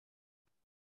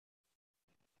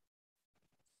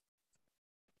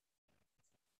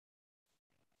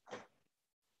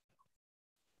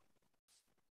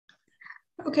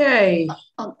Okay.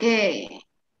 Okay.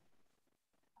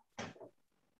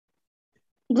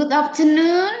 Good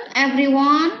afternoon,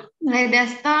 everyone. Let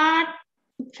us start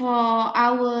for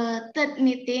our third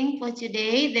meeting for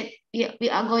today. That we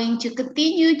are going to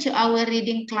continue to our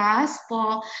reading class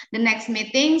for the next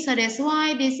meeting. So that's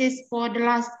why this is for the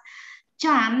last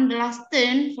chance, the last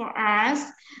turn for us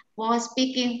for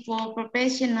speaking for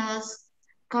professionals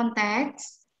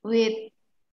contacts with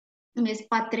Miss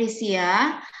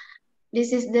Patricia.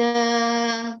 This is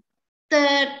the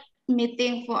third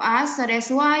meeting for us. So that's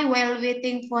why while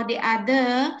waiting for the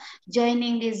other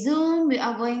joining the Zoom, we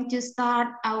are going to start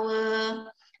our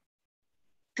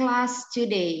class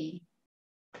today.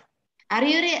 Are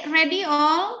you ready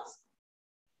all?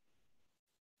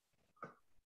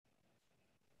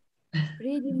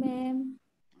 Ready, ma'am.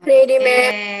 Ready,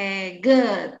 ma'am. Okay,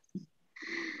 good.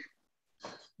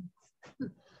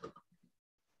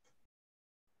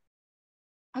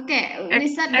 Okay,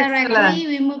 we start directly.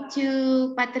 We move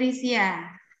to Patricia.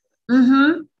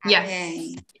 Yes.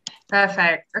 Okay.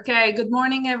 Perfect. Okay. Good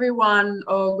morning, everyone,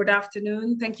 or good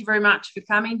afternoon. Thank you very much for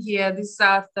coming here. This is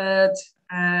our third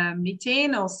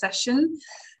meeting or session.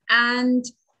 And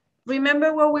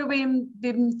remember what we've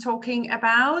been talking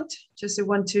about? Just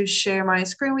want to share my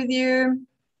screen with you.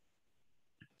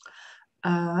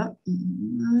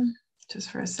 Just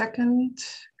for a second.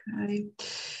 Okay.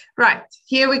 Right.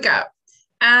 Here we go.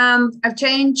 I've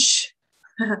changed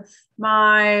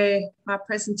my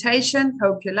presentation.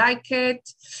 Hope you like it.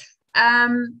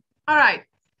 All right.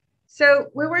 So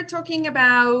we were talking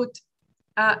about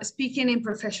speaking in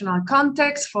professional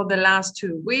context for the last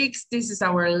 2 weeks. This is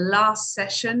our last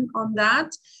session on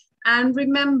that. And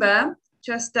remember,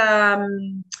 just as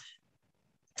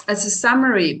a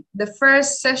summary, the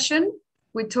first session,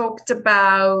 we talked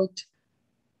about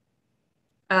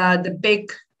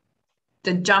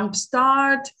the jump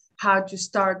start, how to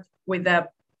start with a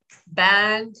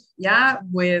bang, yeah,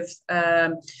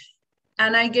 and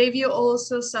I gave you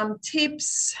also some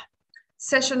tips.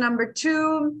 Session number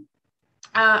 2,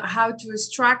 how to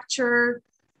structure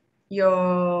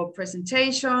your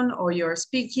presentation or your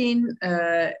speaking,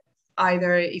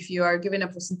 either if you are giving a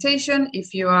presentation,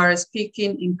 if you are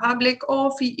speaking in public,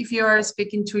 or if you are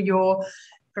speaking to your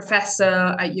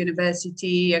professor at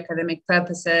university, academic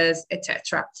purposes,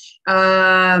 etc.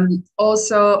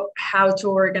 Also, how to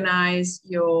organize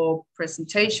your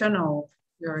presentation or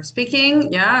your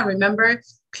speaking. Yeah, remember,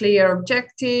 clear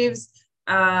objectives,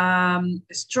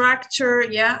 structure,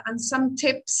 yeah, and some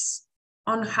tips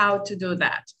on how to do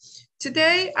that.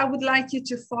 Today, I would like you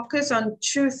to focus on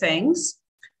 2 things.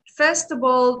 First of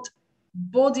all,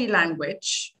 body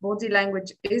language. Body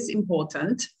language is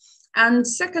important. And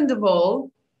second of all,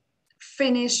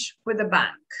 finish with a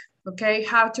bang, okay?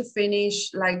 How to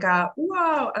finish like a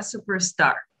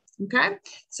superstar, okay?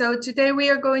 So today we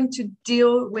are going to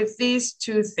deal with these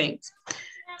 2 things.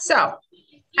 So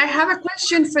I have a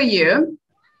question for you,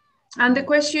 and the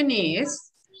question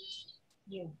is,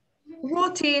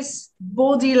 what is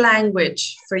body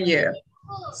language for you?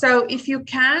 So if you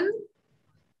can,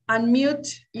 unmute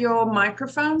your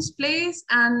microphones, please,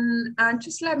 and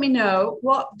just let me know,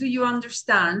 what do you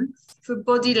understand for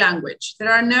body language?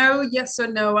 There are no yes or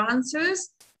no answers.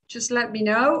 Just let me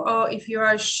know, or if you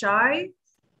are shy,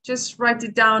 just write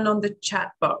it down on the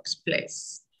chat box,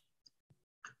 please.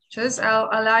 I'll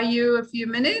allow you a few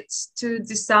minutes to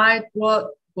decide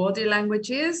what body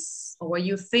language is, or what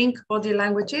you think body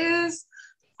language is.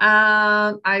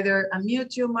 Either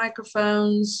unmute your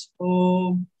microphones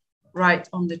or write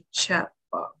on the chat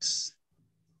box.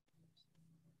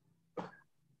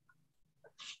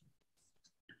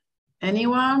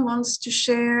 Anyone wants to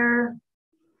share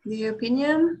the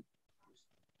opinion?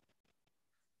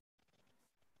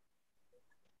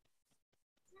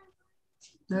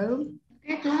 No?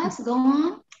 Okay, class, go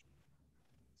on.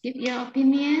 Give your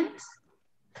opinions.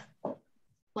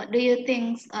 What do you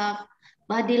think of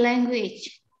body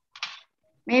language?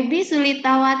 Maybe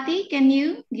Sulitawati, can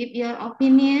you give your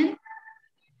opinion?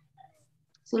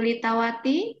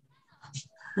 Sulitawati?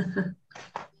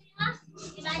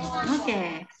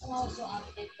 Okay.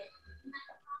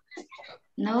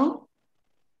 No?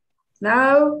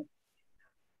 No?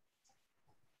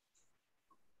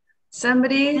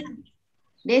 Somebody?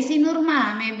 Desi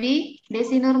Nurma, maybe?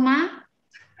 Desi Nurma?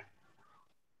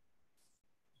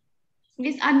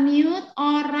 Please unmute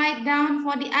or write down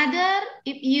for the other.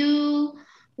 If you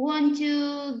want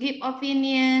to give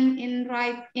opinion in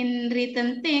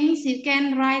written things, you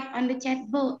can write on the chat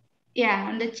book. Yeah,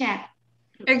 on the chat.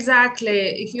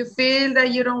 Exactly. If you feel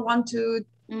that you don't want to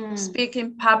speak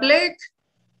in public,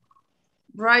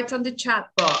 write on the chat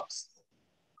box.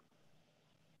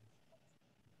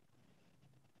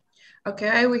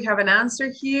 Okay, we have an answer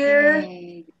here.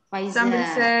 Somebody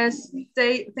says,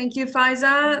 thank you,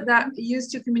 Faiza, that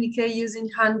used to communicate using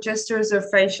hand gestures or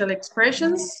facial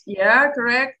expressions. Yeah,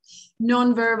 correct.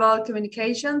 Non-verbal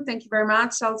communication. Thank you very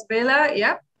much, Salzbella.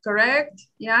 Yep, correct.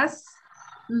 Yes.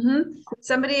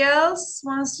 Somebody else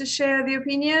wants to share the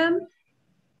opinion?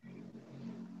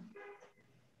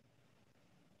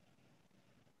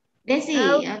 Desi,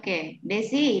 No? okay.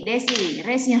 Desi,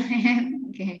 raise your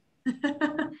hand. Okay.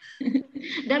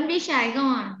 Don't be shy, go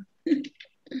on.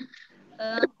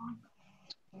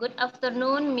 Good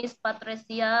afternoon, Miss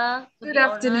Patricia. Good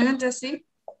afternoon, Desi.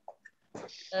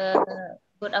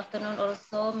 Good afternoon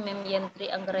also, Mem Yentri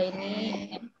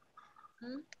Anggraini.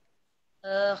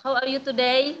 How are you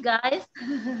today, guys?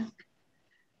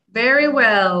 Very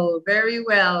well, very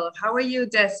well. How are you,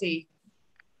 Desi?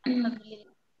 Alhamdulillah,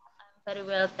 I'm very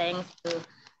well, thanks to.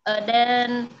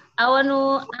 Then I want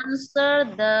to answer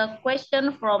the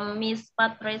question from Miss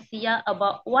Patricia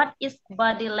about what is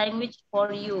body language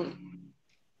for you.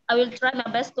 I will try my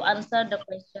best to answer the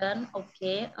question.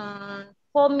 Okay.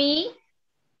 For me,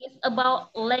 it's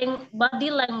about body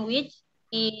language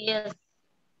is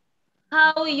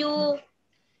how you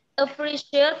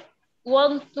appreciate,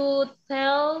 want to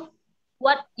tell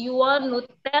what you want to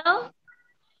tell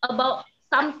about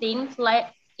something. Like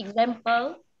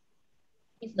example,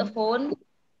 is the phone.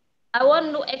 I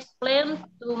want to explain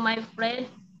to my friend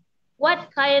what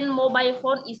kind mobile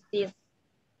phone is this.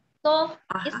 So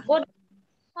it's about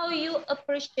how you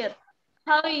appreciate,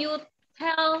 how you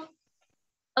tell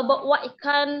about what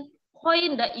kind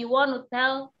point that you want to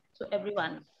tell to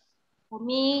everyone. For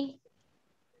me,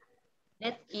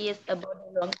 that is about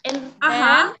the long. And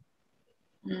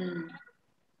then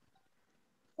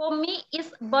for me,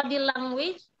 it's body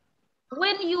language.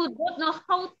 When you don't know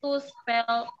how to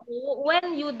spell,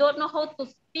 when you don't know how to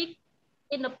speak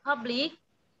in the public,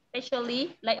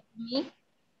 especially like me,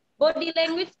 body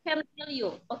language can tell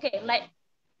you. Okay, like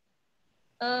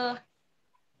how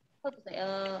to say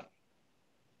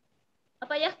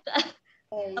apa ya?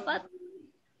 Apa?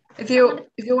 If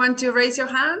you want to raise your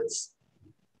hands,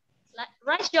 like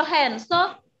raise your hand.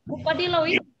 So body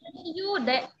language tell you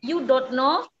that you don't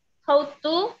know how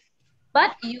to,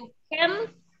 but you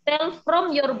can tell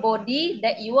from your body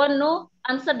that you want to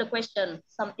answer the question,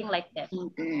 something like that.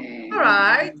 Okay. All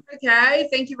right. Okay.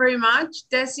 Thank you very much,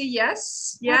 Desi.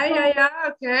 Yes. Yeah.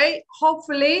 Okay.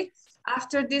 Hopefully,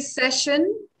 after this session,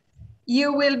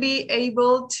 you will be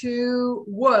able to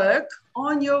work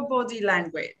on your body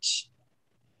language.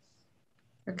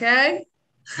 Okay.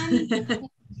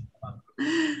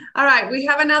 All right. We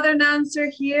have another answer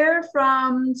here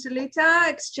from Sulita.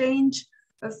 Exchange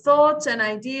of thoughts and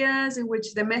ideas in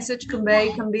which the message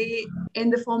conveyed can be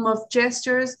in the form of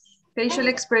gestures, facial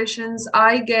expressions,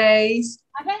 eye gaze,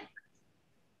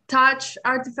 touch,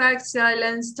 artifact,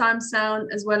 silence, time,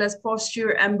 sound, as well as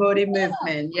posture and body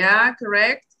movement. Yeah,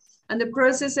 correct. And the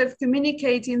process of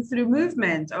communicating through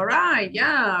movement. All right.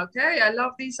 Yeah. Okay. I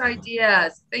love these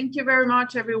ideas. Thank you very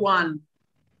much, everyone.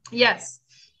 Yes.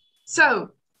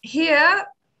 So here,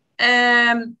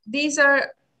 these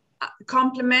are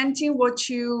complementing what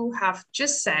you have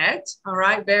just said. All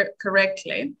right. Very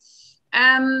correctly.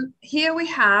 Here we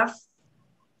have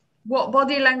what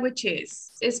body language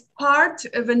is. It's part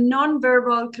of a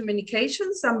non-verbal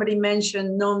communication. Somebody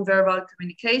mentioned non-verbal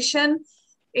communication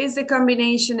is the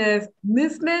combination of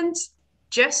movement,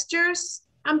 gestures,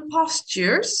 and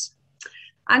postures.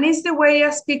 And it's the way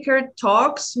a speaker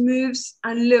talks, moves,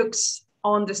 and looks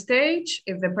on the stage.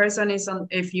 If the person is on,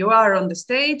 if you are on the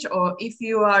stage, or if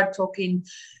you are talking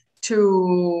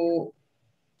to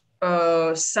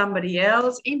somebody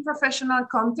else in professional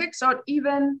context, or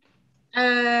even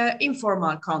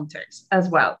informal context as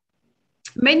well.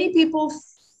 Many people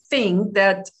think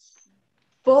that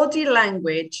body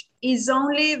language is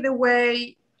only the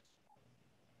way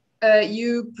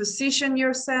you position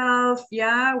yourself,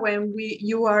 yeah, when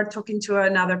you are talking to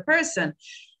another person.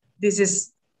 This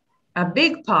is a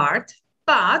big part,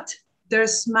 but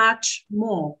there's much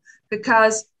more,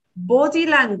 because body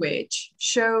language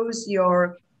shows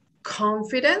your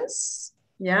confidence,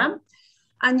 yeah,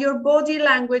 and your body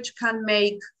language can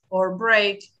make or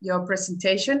break your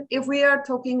presentation. If we are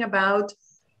talking about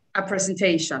a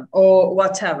presentation or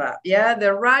whatever, yeah,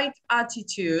 the right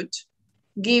attitude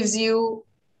gives you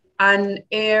an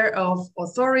air of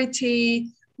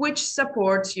authority, which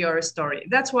supports your story.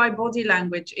 That's why body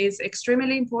language is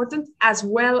extremely important, as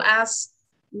well as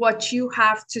what you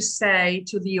have to say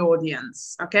to the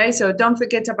audience. Okay, so don't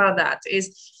forget about that.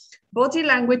 Body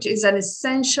language is an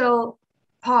essential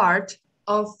part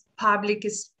of public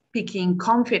speaking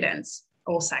confidence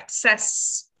or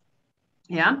success.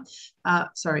 Yeah,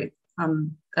 sorry,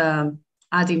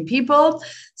 adding people.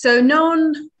 So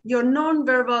your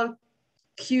non-verbal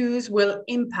cues will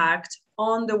impact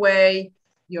on the way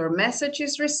your message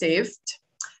is received,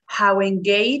 how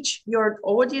engaged your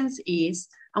audience is,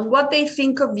 and what they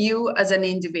think of you as an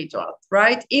individual,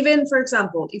 right? Even, for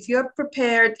example, if you have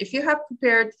prepared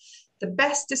the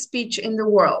best speech in the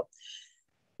world,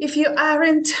 if you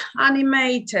aren't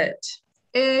animated,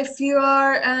 if you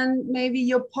are, and maybe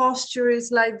your posture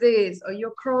is like this, or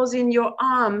you're crossing your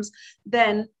arms,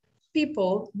 then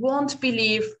people won't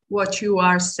believe what you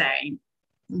are saying.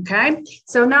 Okay,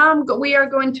 so now we are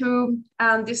going to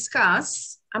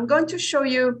discuss. I'm going to show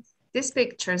you these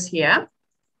pictures here,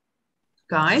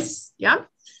 guys. Yeah,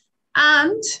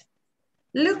 and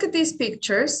look at these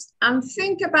pictures and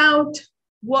think about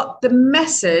what the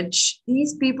message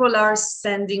these people are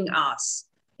sending us.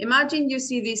 Imagine you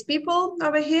see these people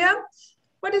over here.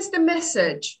 What is the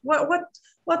message?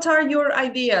 What are your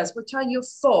ideas? What are your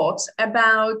thoughts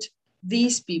about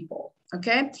these people?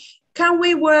 Okay. Can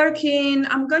we work in,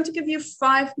 I'm going to give you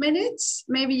 5 minutes.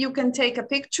 Maybe you can take a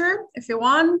picture if you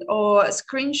want, or a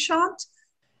screenshot.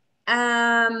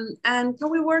 And can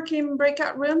we work in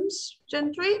breakout rooms,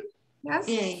 Gentry? Yes?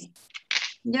 Okay.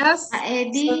 Yes. Pak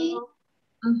Edi,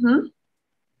 So,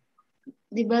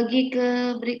 dibagi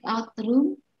ke breakout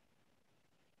room.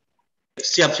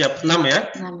 Siap-siap 6 ya.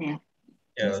 6 ya.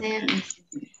 Ya. Saya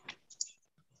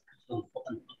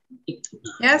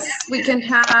yes, we can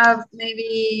have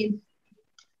maybe,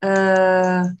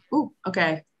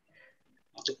 okay.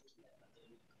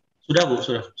 Sudah Bu,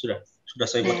 sudah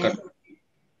saya buatkan.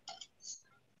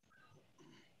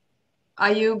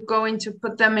 Are you going to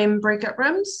put them in breakout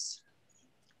rooms?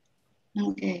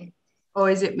 Okay. Or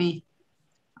is it me?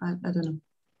 I don't know.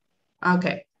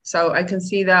 Okay, so I can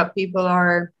see that people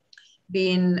are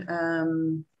being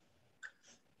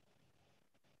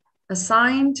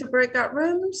assigned to breakout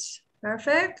rooms.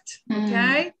 Perfect.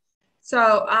 Okay.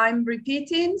 So I'm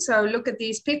repeating. So look at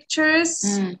these pictures.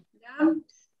 Yeah.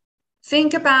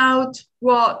 Think about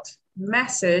what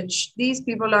message these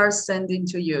people are sending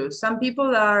to you. Some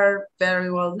people are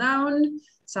very well known,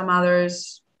 some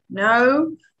others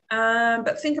no,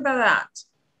 but think about that.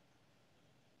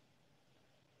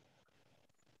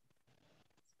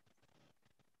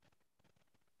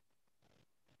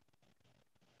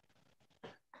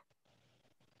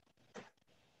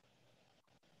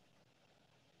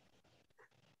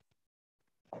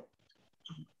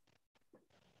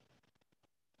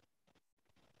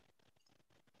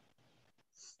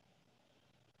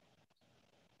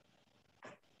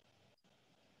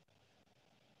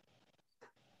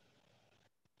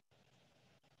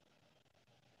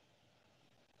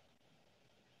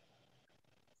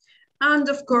 And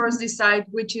of course, decide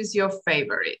which is your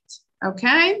favorite.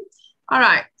 Okay. All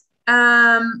right.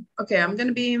 Okay, I'm going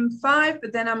to be in 5,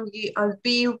 but then I'll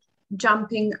be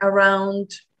jumping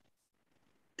around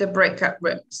the breakout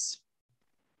rooms.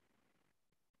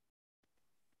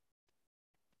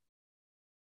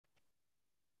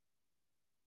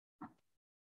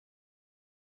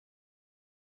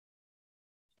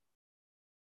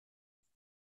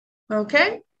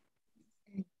 Okay.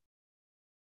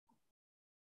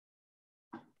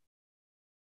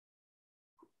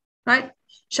 Right.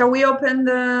 Shall we open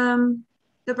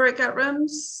the breakout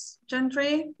rooms,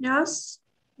 Gentry? Yes.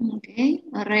 Okay,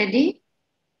 already?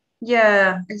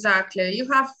 Yeah, exactly. You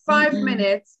have 5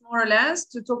 minutes, more or less,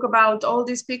 to talk about all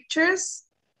these pictures.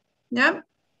 Yeah.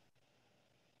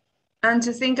 And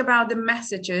to think about the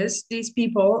messages these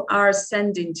people are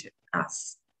sending to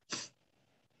us.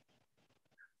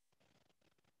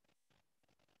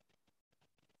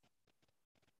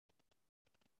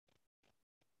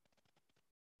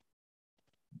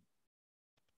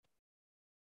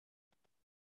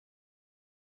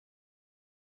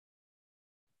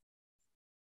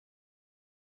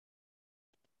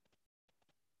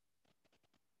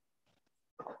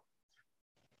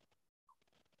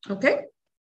 Okay.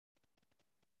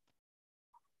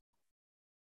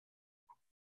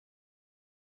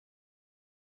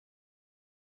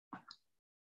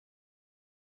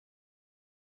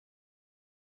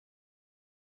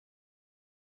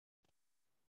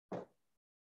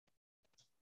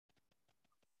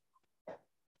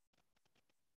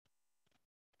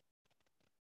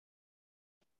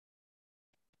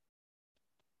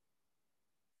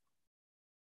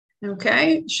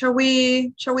 Okay, shall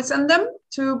we send them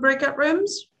to breakout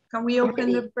rooms? Can we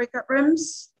open the breakout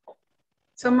rooms?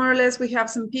 So more or less we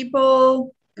have some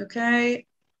people. Okay.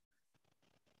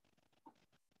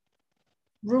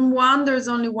 Room 1, there's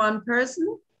only 1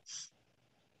 person.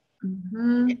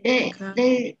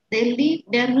 They leave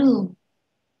their room.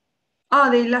 Oh,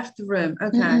 they left the room.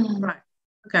 Okay, right.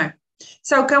 Okay.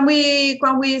 So can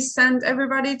we send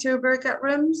everybody to breakout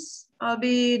rooms? I'll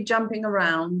be jumping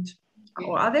around. Okay.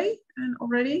 Or are they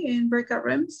already in breakout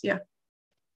rooms? Yeah.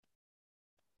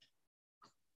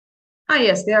 Ah,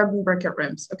 yes, they are in breakout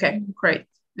rooms. Okay, great.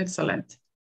 Excellent.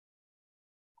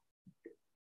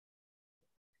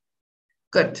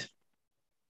 Good.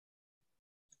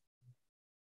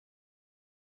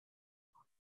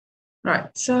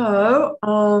 Right. So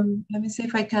let me see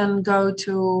if I can go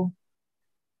to.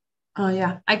 Oh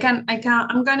yeah, I can.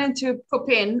 I'm going to pop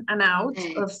in and out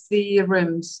of the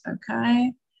rooms.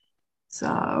 Okay. So.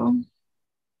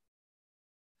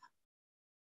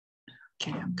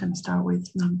 Okay, I'm going to start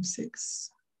with number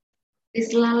 6.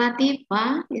 Isla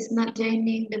Latifa is not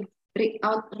joining the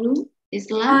breakout room.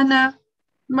 Isla? Oh no,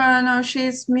 well, no,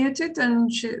 she's muted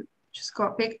and she's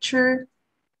got a picture.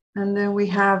 And then we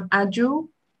have Aju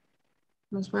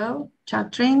as well,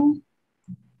 chattering.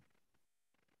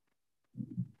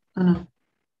 Oh no.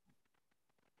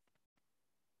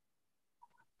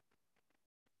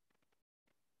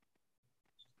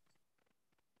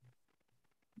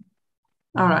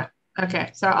 All right.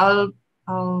 Okay. So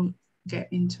I'll get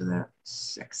into the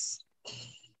 6.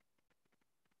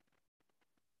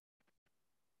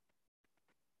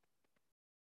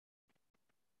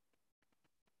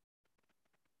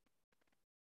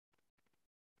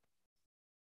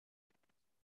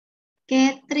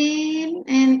 Catherine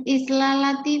and Isla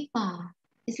Latifa.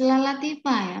 Isla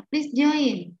Latifa, ya. Please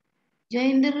join.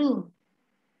 Join the room.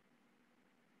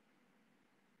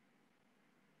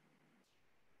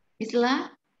 Isla,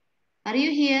 are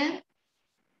you here?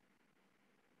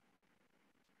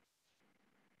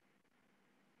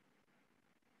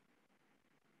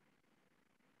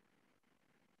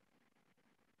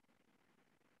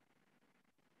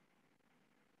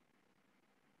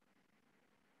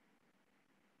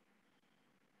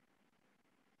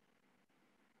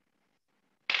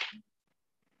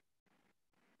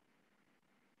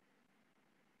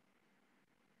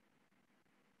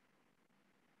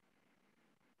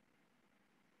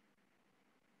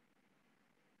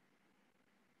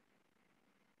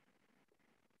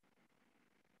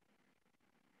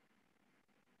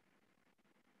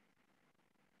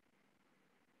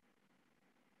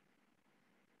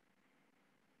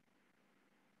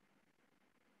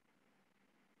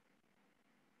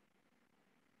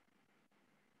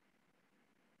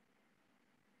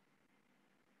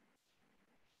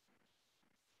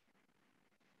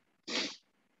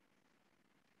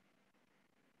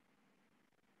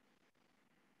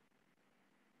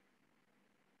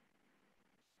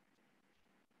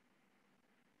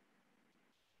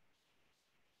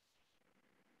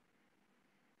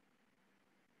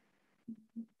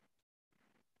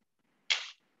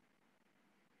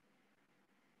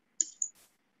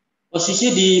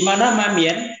 Posisi di mana, Mam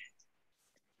Yen?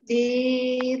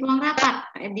 Di ruang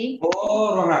rapat, Pak Edi.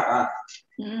 Oh, ruang rapat.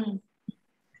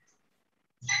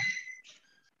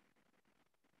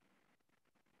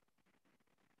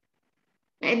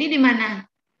 Pak Edi di mana?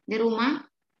 Di rumah?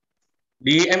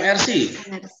 Di MRC.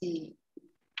 MRC.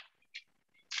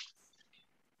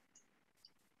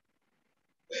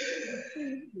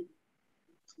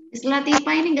 Isla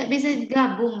Latifa ini nggak bisa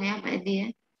gabung ya, Pak Edi ya?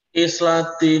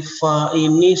 Isla Tifa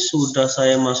ini sudah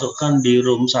saya masukkan di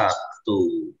room 1.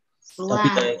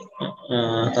 Wah.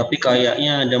 Tapi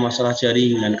kayaknya ada masalah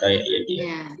jaringan kayaknya dia.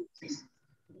 Iya.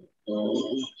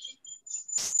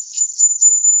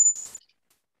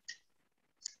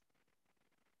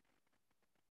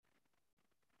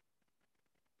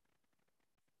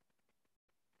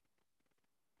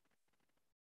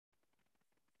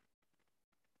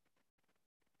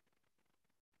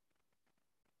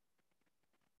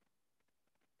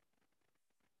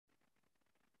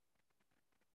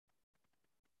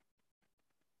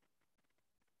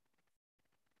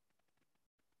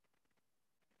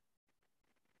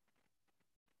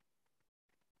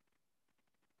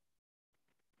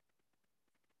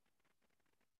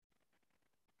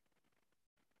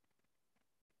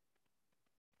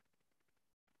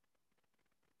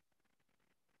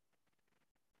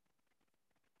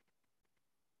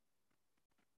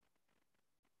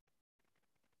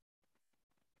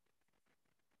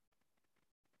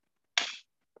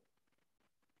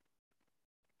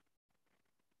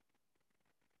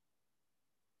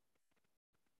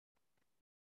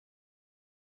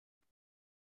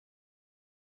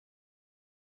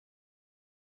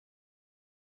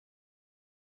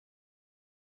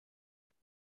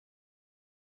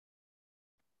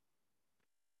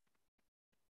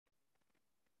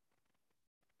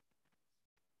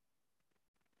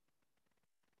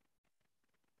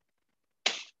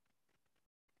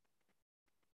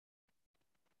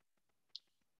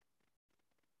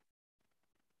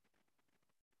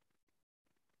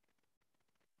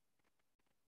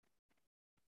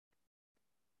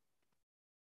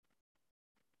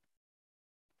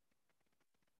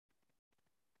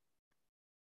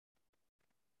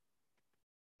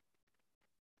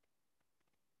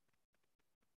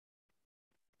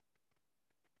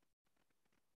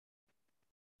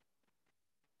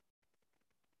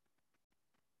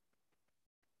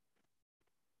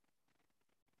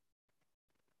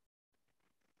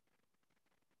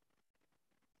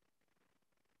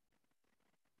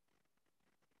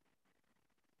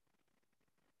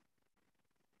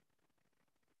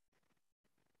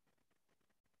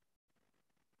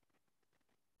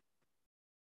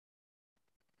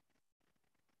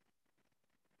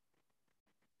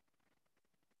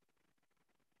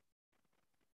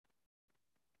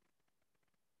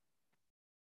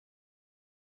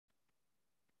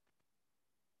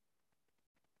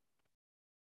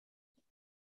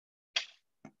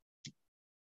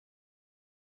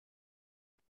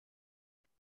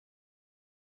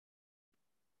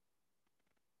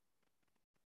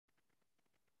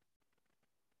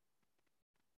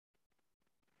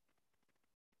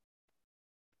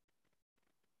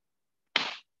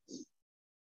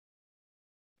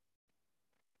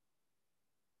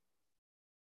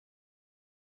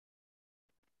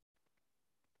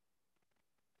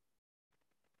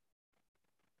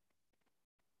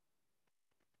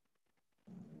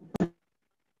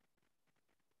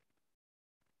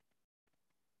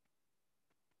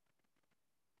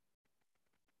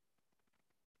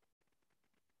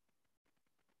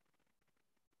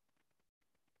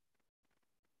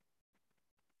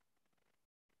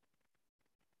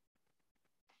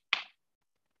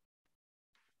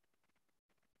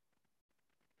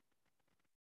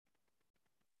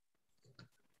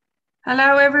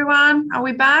 Hello, everyone. Are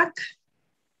we back?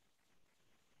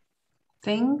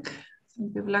 Think some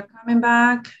people are coming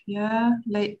back. Yeah,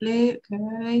 lately.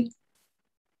 Okay.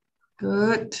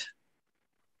 Good.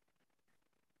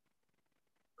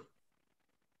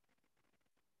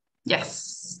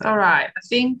 Yes. All right. I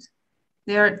think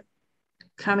they're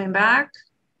coming back.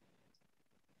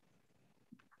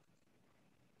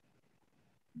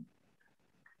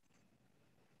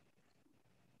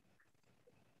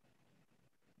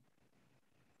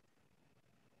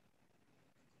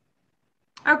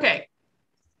 Okay.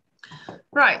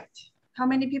 Right. How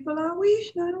many people are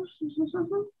we now?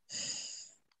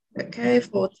 Okay,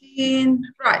 14.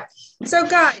 Right. So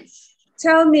guys,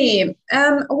 tell me,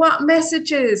 what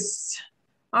messages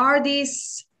are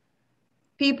these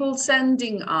people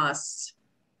sending us?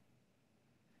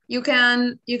 You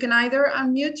can either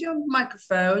unmute your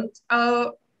microphone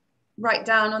or write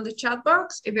down on the chat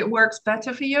box if it works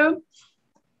better for you.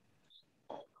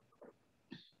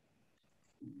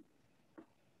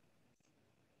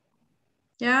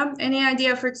 Yeah, any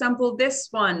idea, for example, this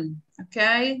one,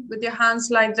 okay, with your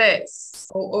hands like this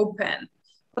or open.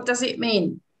 What does it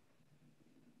mean?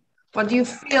 What do you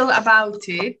feel about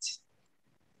it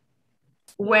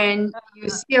when you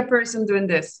see a person doing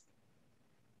this?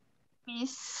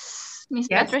 Miss Yes.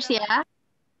 Patricia.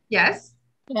 Yes.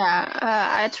 Yeah,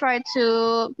 I try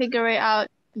to figure it out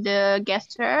the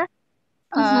gesture.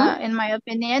 In my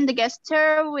opinion, the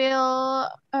gesture will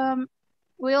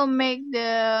make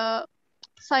the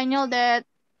signal that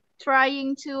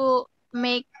trying to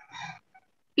make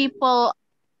people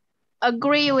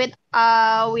agree with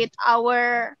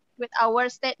our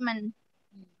statement.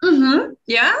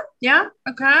 Yeah. Yeah.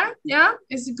 Okay. Yeah.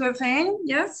 It's a good thing.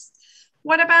 Yes.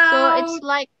 What So about?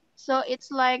 it's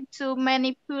like to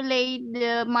manipulate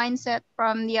the mindset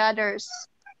from the others.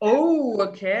 Oh,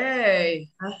 okay.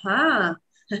 Uh-huh.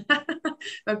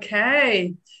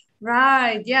 Okay.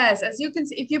 Right. Yes. As you can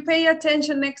see, if you pay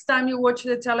attention next time you watch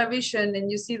the television and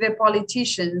you see the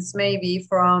politicians, maybe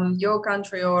from your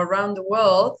country or around the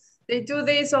world, they do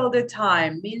this all the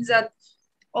time. Means that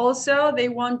also they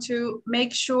want to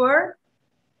make sure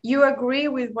you agree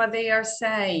with what they are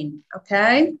saying.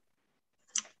 Okay.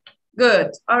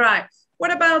 Good. All right.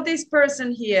 What about this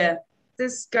person here?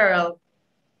 This girl?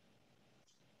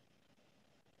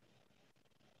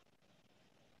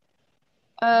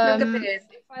 Look at this.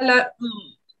 If I look,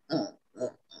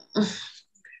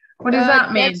 what does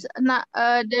that mean? That's not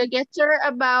the gesture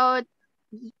about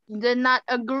the not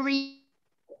agree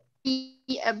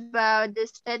about the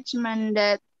statement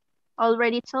that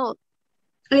already told.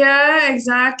 Yeah,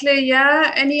 exactly.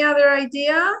 Yeah. Any other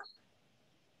idea?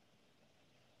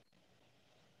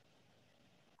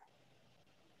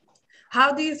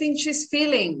 How do you think she's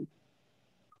feeling?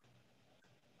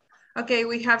 Okay,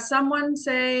 we have someone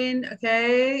saying,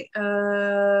 okay,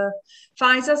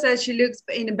 Faisa says she looks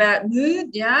in a bad mood.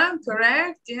 Yeah,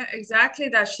 correct. Yeah, exactly.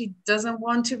 That she doesn't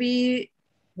want to be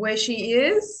where she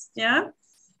is. Yeah,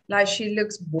 like she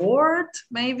looks bored,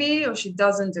 maybe, or she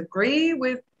doesn't agree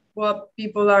with what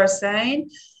people are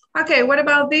saying. Okay, what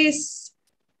about this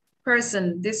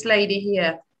person, this lady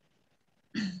here?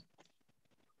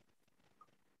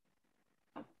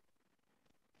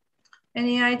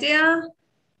 Any idea?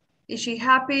 Is she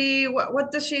happy?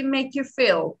 What does she make you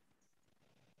feel?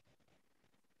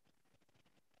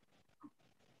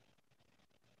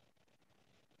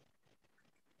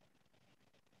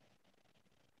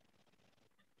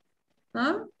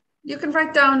 Huh? You can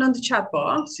write down on the chat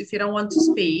box if you don't want to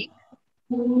speak.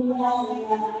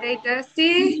 Hey,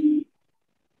 Desi.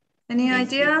 Any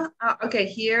idea? Okay,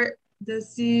 here,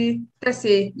 Desi.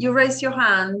 Desi, you raise your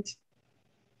hand.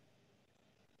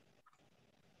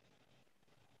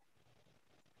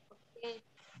 Okay.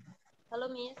 Hello,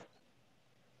 Miss.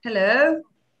 Hello.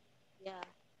 Yeah.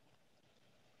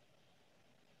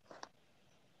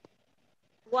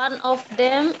 One of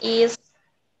them is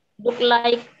look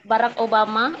like Barack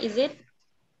Obama, is it?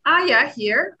 Ah, yeah,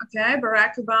 here. Okay,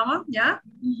 Barack Obama. Yeah.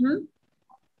 I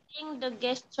think the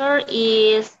gesture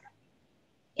is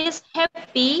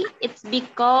happy. It's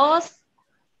because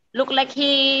look like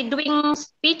he doing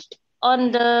speech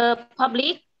on the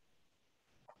public.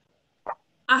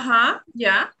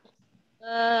 Yeah.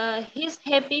 He's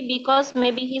happy because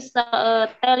maybe he's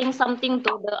telling something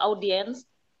to the audience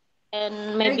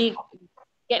and maybe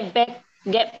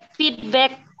get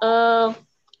feedback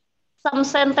some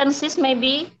sentences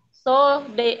maybe. So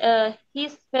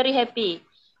he's very happy.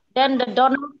 Then the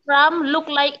Donald Trump look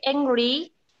like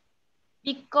angry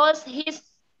because he's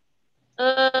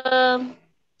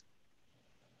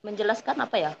menjelaskan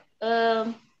apa ya?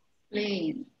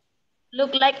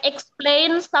 Look like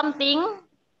explain something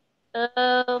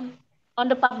on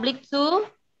the public too,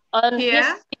 on Here.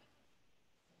 his.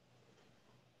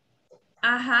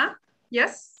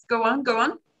 Yes, go on, go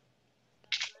on.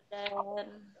 Then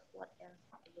what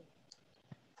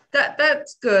else?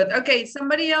 That's good. Okay,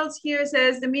 somebody else here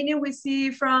says the meaning we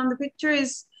see from the picture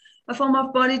is a form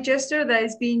of body gesture that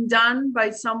is being done by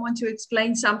someone to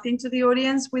explain something to the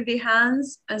audience with the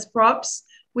hands as props,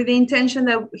 with the intention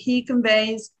that he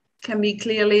conveys can be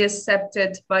clearly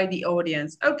accepted by the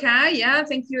audience. Okay, yeah,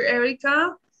 thank you,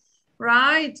 Erica.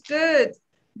 Right, good,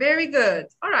 very good.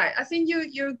 All right, I think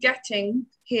you're getting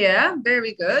here,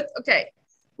 very good. Okay,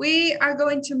 we are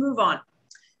going to move on.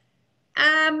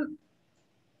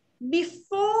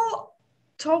 Before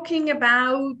talking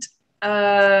about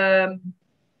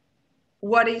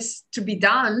what is to be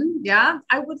done, yeah,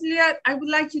 I would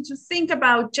like you to think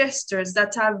about gestures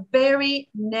that are very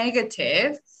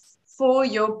negative for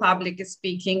your public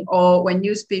speaking or when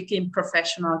you speak in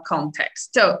professional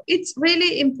context. So it's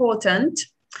really important.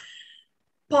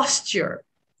 Posture,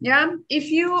 yeah. If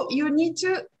you need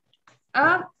to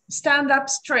stand up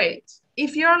straight.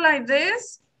 If you're like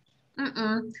this,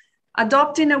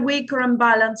 adopting a weak or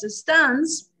unbalanced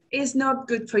stance is not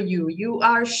good for you. You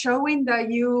are showing that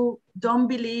you don't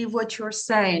believe what you're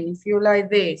saying if you're like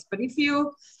this. But if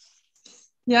you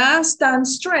stand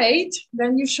straight,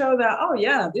 then you show that, oh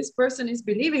yeah, this person is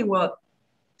believing what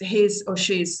his or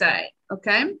she is saying,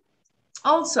 okay?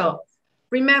 Also,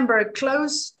 remember,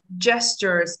 close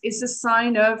gestures is a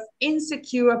sign of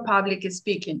insecure public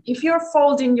speaking. If you're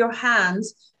folding your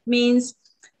hands, means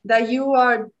that you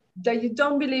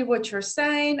don't believe what you're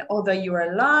saying, or that you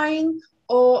are lying,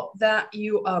 or that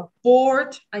you are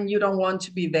bored and you don't want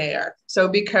to be there. So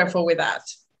be careful with that,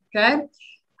 okay?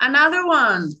 Another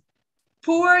one,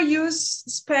 poor use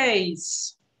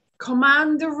space,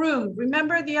 command the room.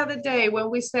 Remember the other day when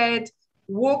we said,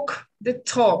 walk the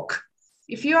talk.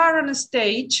 If you are on a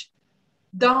stage,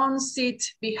 don't sit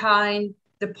behind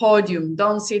the podium,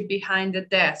 don't sit behind the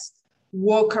desk,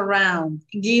 walk around.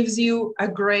 It gives you a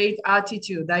great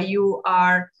attitude that you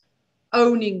are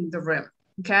owning the room,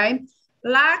 okay?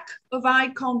 Lack of eye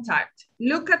contact.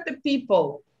 Look at the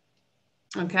people,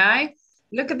 okay?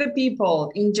 Look at the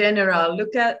people in general.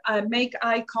 Look at, make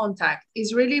eye contact.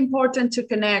 It's really important to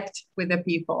connect with the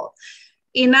people.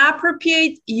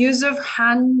 Inappropriate use of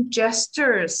hand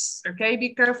gestures, okay?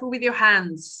 Be careful with your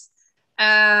hands.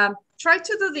 Try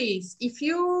to do this. If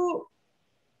you,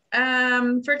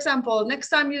 for example, next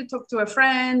time you talk to a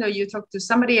friend or you talk to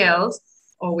somebody else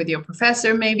or with your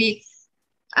professor maybe,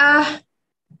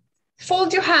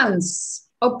 fold your hands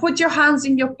or put your hands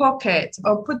in your pocket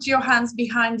or put your hands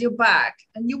behind your back,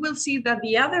 and you will see that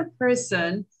the other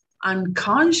person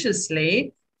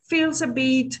unconsciously feels a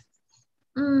bit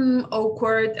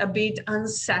awkward, a bit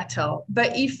unsettled.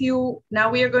 But if you, now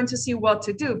we are going to see what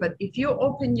to do, but if you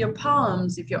open your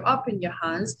palms, if you open your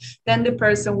hands, then the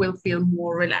person will feel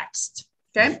more relaxed,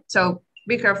 okay? So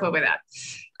be careful with that.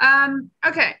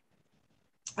 Okay,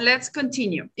 let's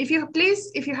continue. If you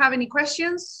have any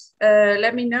questions,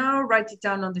 let me know, write it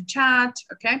down on the chat,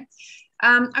 okay?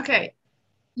 Okay.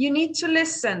 You need to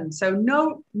listen. So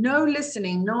no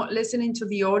listening, not listening to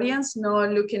the audience,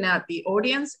 not looking at the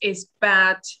audience is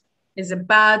a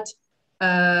bad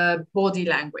body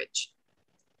language.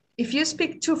 If you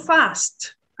speak too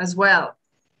fast as well,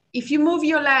 if you move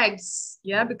your legs,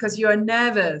 yeah, because you are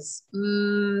nervous,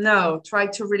 no, try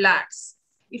to relax.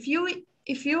 If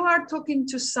you are talking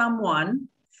to someone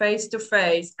face to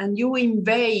face and you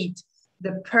invade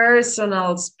the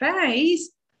personal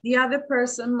space, the other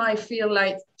person might feel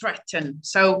like threatened.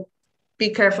 So be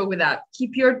careful with that.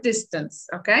 Keep your distance,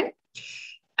 okay?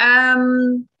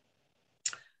 And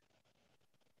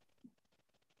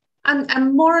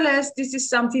more or less, this is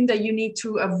something that you need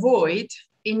to avoid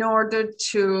in order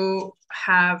to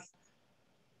have,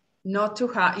 not to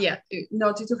have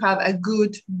a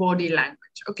good body language.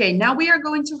 Okay, now we are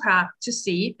going to have to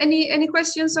see, any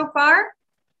questions so far?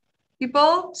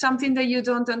 People, something that you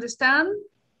don't understand?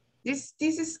 This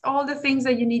is all the things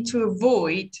that you need to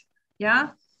avoid,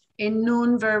 yeah, in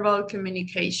non-verbal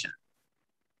communication.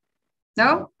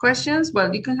 No questions?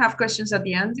 Well, you can have questions at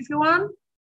the end if you want.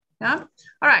 Yeah.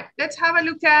 All right, let's have a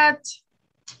look at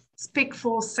Speak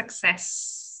for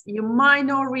Success. You might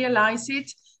not realize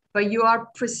it, but you are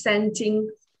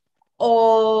presenting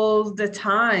all the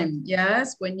time.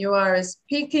 Yes, when you are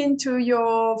speaking to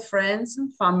your friends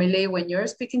and family, when you're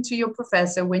speaking to your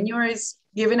professor, when you're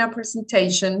giving a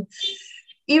presentation,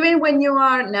 even when you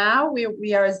are now,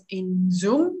 we are in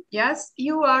Zoom, yes,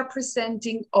 you are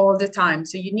presenting all the time.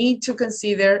 So you need to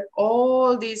consider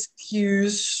all these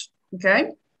cues,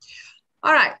 okay?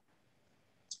 All right.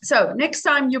 So next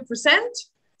time you present,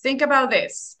 think about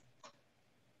this.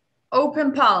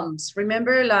 Open palms.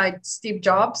 Remember, like Steve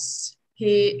Jobs,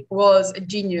 he was a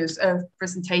genius of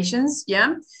presentations,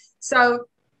 yeah? So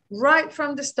right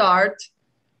from the start,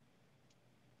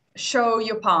 show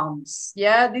your palms,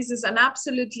 yeah? This is an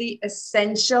absolutely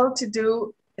essential to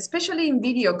do, especially in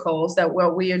video calls that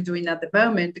what we are doing at the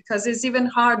moment, because it's even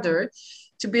harder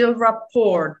to build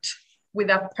rapport with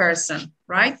that person,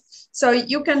 right? So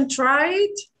you can try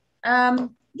it.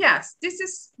 Yes, this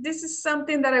is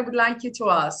something that I would like you to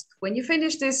ask. When you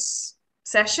finish this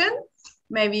session,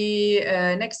 maybe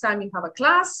next time you have a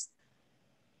class,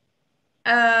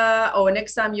 or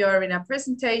next time you're in a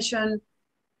presentation,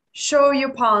 show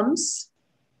your palms,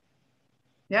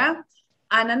 yeah?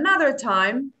 And another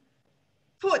time,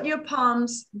 put your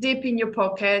palms deep in your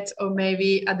pocket or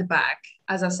maybe at the back,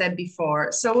 as I said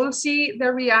before. So we'll see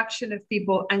the reaction of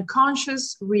people and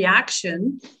conscious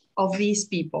reaction of these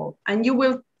people, and you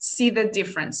will see the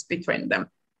difference between them,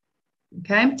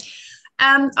 okay?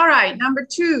 All right, number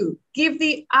 2, give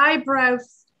the eyebrow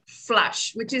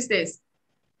flash, which is this.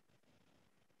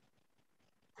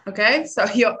 Okay, so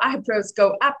your eyebrows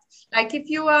go up. Like if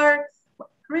you are,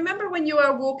 remember when you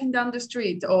are walking down the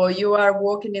street or you are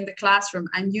walking in the classroom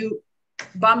and you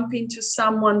bump into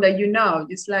someone that you know,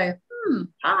 it's like,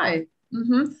 hi,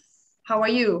 how are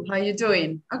you? How are you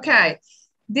doing? Okay,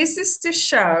 this is to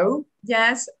show,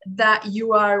 yes, that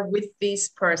you are with this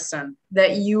person,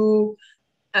 that you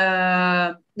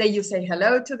say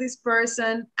hello to this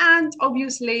person, and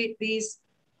obviously this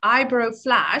eyebrow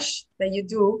flash that you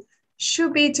do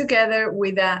should be together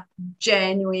with a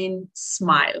genuine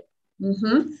smile.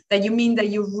 That you mean that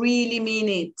you really mean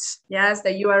it. Yes,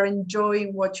 that you are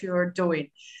enjoying what you are doing.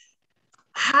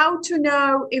 How to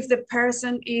know if the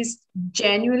person is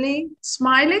genuinely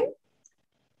smiling?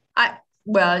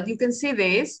 Well, you can see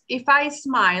this. If I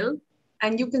smile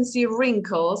and you can see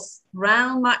wrinkles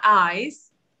around my eyes,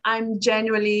 I'm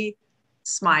genuinely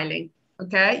smiling.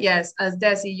 Okay, yes, as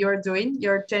Desi, you're doing,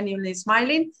 you're genuinely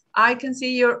smiling. I can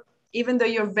see you're, even though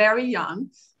you're very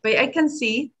young, but I can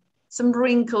see some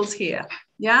wrinkles here,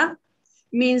 yeah?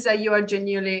 Means that you are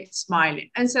genuinely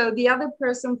smiling. And so the other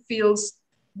person feels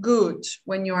good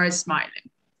when you are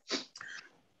smiling.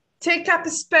 Take up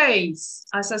space.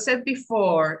 As I said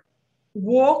before,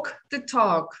 walk the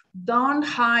talk. Don't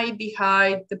hide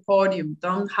behind the podium.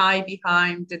 Don't hide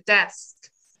behind the desk.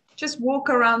 Just walk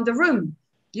around the room.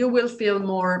 You will feel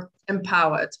more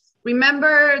empowered.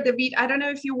 Remember the video, I don't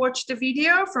know if you watched the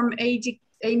video from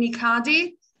Amy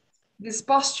Cuddy, this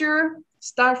posture,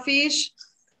 starfish.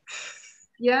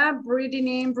 Yeah, breathing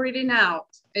in, breathing out.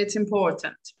 It's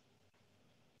important.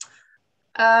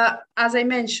 As I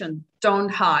mentioned, don't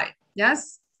hide,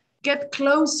 yes? Get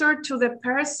closer to the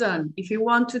person if you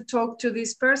want to talk to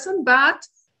this person, but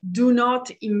do not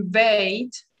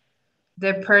invade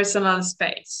the personal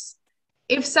space.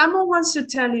 If someone wants to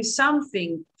tell you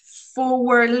something,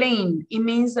 forward lean, it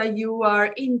means that you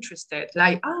are interested.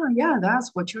 Like, oh yeah,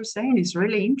 that's what you're saying is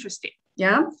really interesting.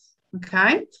 Yeah,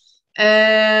 okay.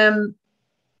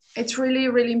 It's really,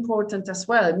 really important as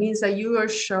well. It means that you are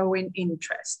showing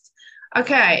interest.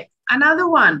 Okay, another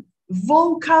one,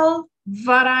 vocal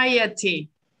variety.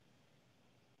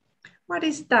 What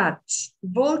is that?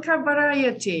 Vocal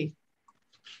variety.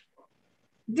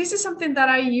 This is something that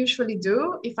I usually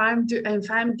do if I'm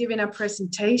giving a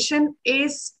presentation.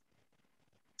 Is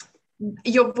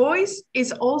your voice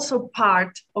is also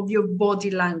part of your body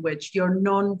language, your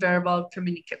non-verbal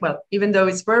communication. Well, even though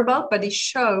it's verbal, but it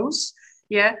shows,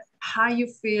 yeah, how you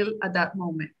feel at that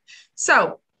moment.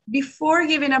 So before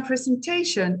giving a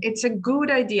presentation, it's a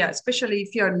good idea, especially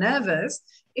if you're nervous,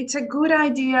 it's a good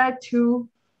idea to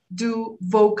do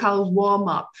vocal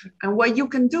warm-up. And what you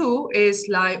can do is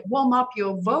like warm up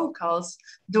your vocals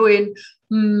doing,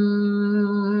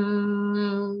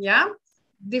 yeah,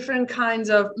 different kinds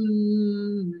of,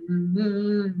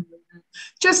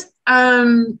 just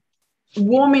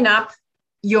warming up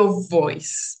your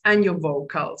voice and your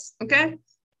vocals, okay?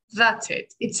 That's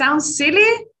it. It sounds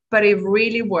silly, but it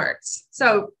really works.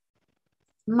 So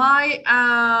my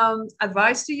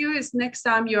advice to you is next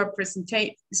time you're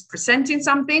presenting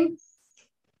something,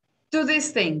 do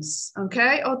these things,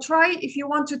 okay? Or try, if you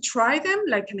want to try them,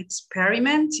 like an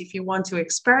experiment, if you want to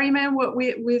experiment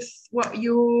with what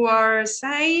you are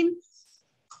saying,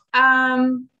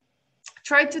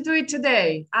 try to do it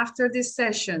today, after this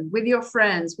session, with your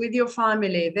friends, with your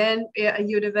family, then at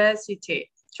university.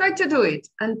 Try to do it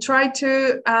and try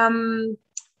to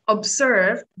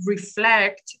observe,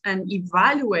 reflect, and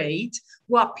evaluate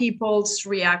what people's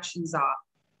reactions are,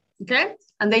 okay?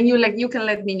 And then you can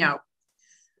let me know.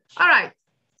 All right.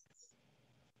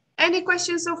 Any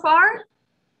questions so far?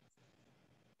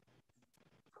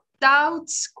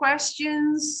 Doubts,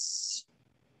 questions,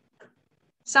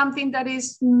 something that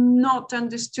is not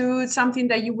understood, something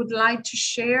that you would like to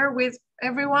share with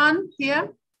everyone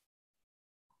here?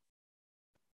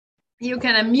 You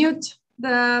can unmute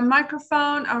the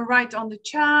microphone or write on the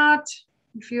chat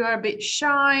if you are a bit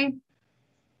shy.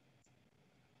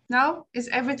 No? Is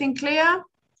everything clear?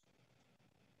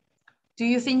 Do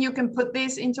you think you can put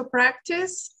this into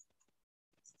practice?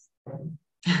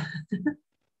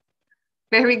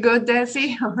 Very good,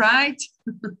 Desi. All right.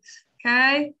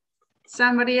 Okay.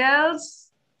 Somebody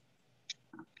else?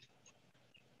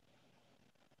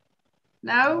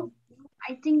 No?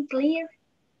 I think clear.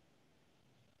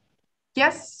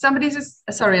 Yes, somebody just,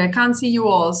 sorry, I can't see you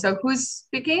all. So who's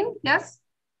speaking? Yes?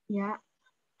 Yeah,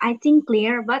 I think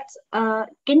clear, but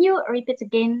can you repeat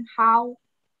again how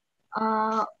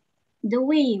the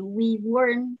way we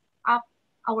warm up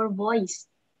our voice?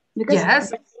 Because Yes.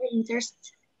 that's very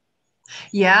interesting.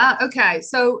 Yeah, okay.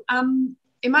 So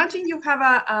imagine you have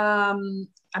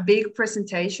a big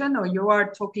presentation, or you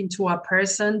are talking to a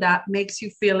person that makes you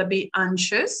feel a bit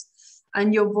anxious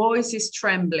and your voice is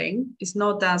trembling. It's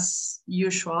not as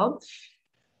usual.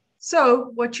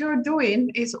 So what you're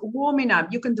doing is warming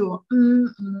up. You can do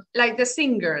like the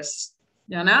singers,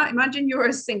 you know? Imagine you're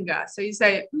a singer. So you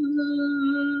say,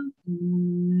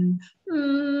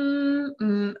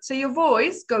 so your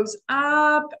voice goes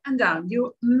up and down.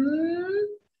 You,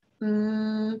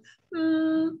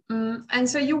 and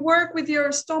so you work with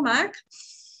your stomach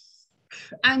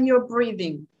and your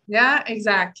breathing. Yeah,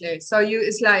 exactly. So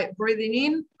it's like breathing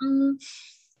in,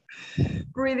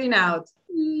 breathing out.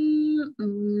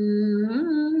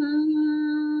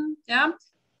 Yeah,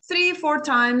 3, 4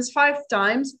 times, 5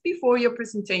 times before your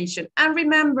presentation. And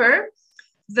remember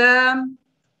the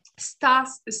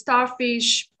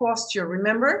starfish posture,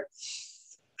 remember?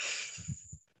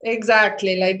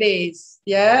 Exactly, like this.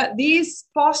 Yeah, this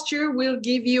posture will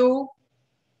give you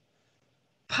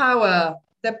power,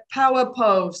 the power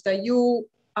pose that you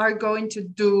are going to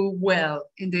do well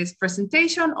in this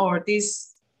presentation or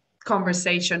this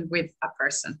conversation with a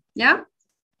person. Yeah?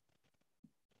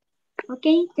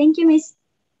 Okay, thank you, Miss.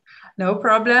 No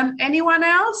problem. Anyone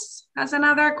else has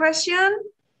another question?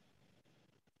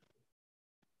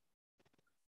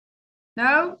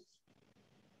 No?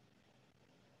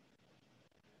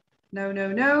 No,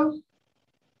 no, no.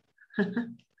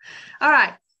 All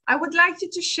right. I would like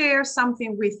to share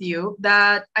something with you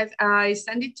that I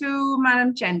sent it to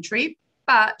Madam Gentry,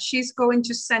 but she's going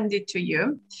to send it to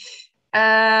you.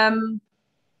 I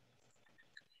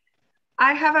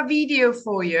have a video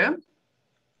for you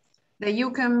that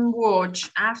you can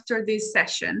watch after this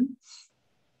session.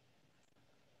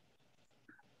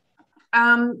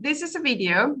 This is a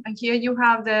video, and here you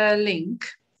have the link.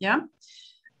 Yeah.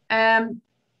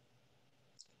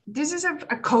 This is a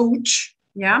coach,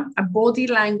 yeah, a body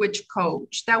language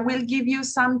coach that will give you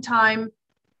some time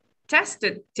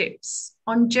tested tips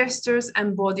on gestures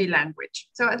and body language.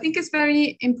 So I think it's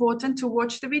very important to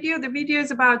watch the video. The video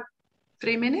is about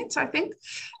 3 minutes, I think.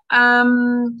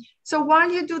 So while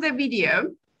you do the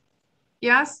video,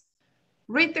 yes,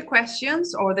 read the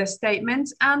questions or the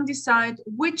statements and decide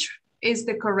which is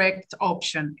the correct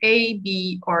option, A,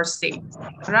 B, or C,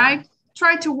 right?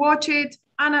 Try to watch it,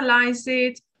 analyze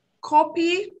it,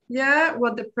 copy, yeah,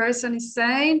 what the person is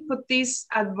saying, put this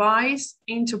advice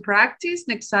into practice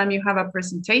next time you have a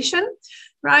presentation,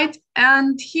 right?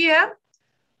 And here,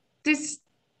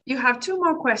 you have 2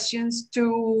 more questions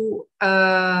to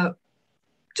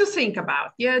think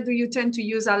about. Yeah, do you tend to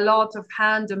use a lot of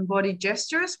hand and body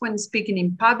gestures when speaking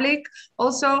in public?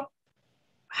 Also,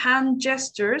 hand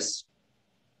gestures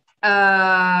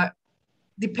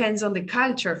depends on the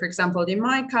culture. For example, in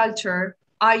my culture,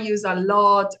 I use a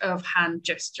lot of hand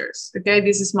gestures. Okay,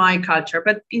 this is my culture,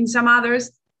 but in some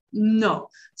others, no.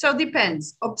 So it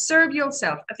depends. Observe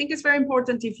yourself. I think it's very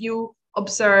important if you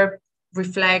observe,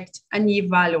 reflect, and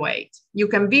evaluate. You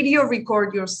can video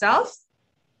record yourself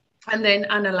and then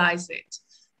analyze it.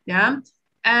 Yeah,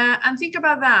 and think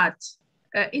about that.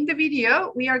 In the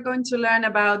video, we are going to learn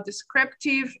about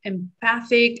descriptive,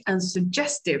 empathic, and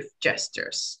suggestive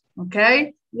gestures.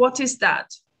 Okay, what is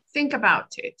that? Think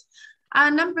about it.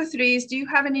 And number 3 is, do you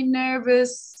have any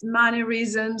nervous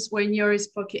mannerisms when you're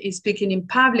speaking in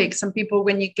public? Some people,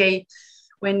 when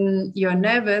you're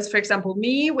nervous, for example,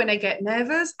 me, when I get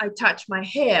nervous, I touch my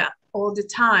hair all the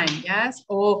time, yes?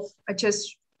 Or I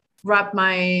just rub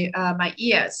my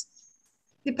ears.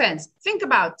 Depends. Think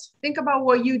about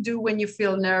what you do when you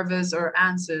feel nervous or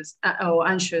anxious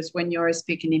when you're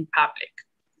speaking in public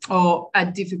or a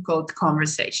difficult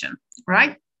conversation,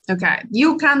 right? Okay,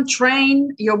 you can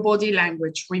train your body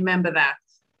language. Remember that.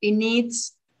 It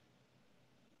needs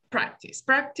practice,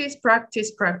 practice,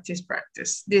 practice, practice,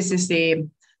 practice. This is the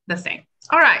thing.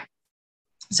 All right.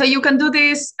 So you can do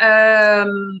this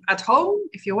at home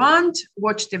if you want.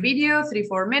 Watch the video,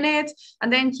 3-4 minutes,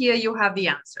 and then here you have the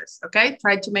answers, okay?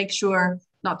 Try to make sure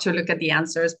not to look at the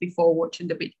answers before watching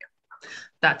the video.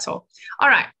 That's all. All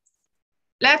right,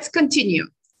 let's continue.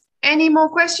 Any more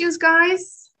questions,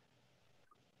 guys?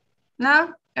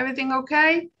 No? Everything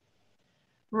okay?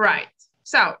 Right,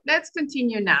 so let's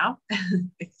continue now.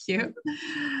 Thank you.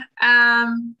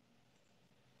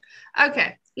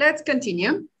 Okay, let's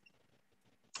continue.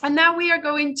 And now we are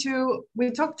going to, we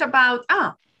talked about,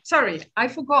 sorry, I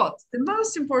forgot. The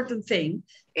most important thing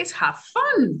is have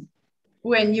fun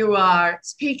when you are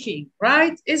speaking,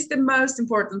 right? It's the most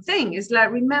important thing. It's like,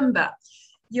 remember,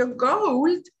 your goal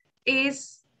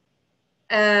is,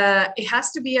 it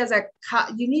has to be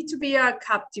you need to be a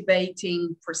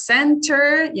captivating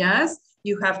presenter, yes?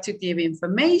 You have to give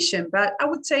information, but I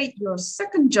would say your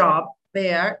second job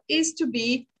there is to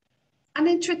be an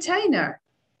entertainer,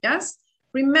 yes?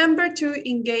 Remember to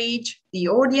engage the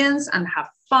audience and have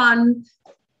fun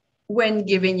when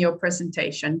giving your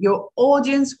presentation. Your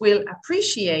audience will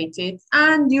appreciate it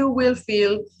and you will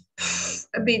feel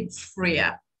a bit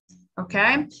freer,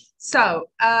 okay? So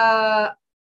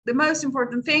the most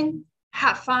important thing,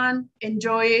 have fun,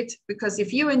 enjoy it, because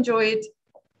if you enjoy it,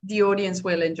 the audience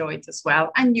will enjoy it as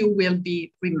well and you will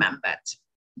be remembered,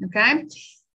 okay?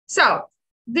 So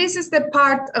this is the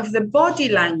part of the body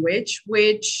language,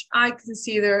 which I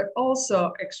consider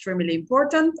also extremely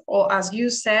important, or as you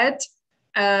said,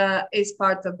 is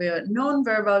part of the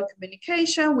non-verbal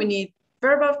communication. We need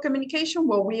verbal communication,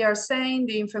 what we are saying,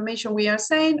 the information we are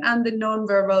saying, and the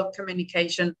non-verbal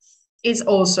communication is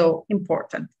also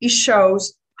important. It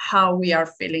shows how we are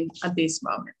feeling at this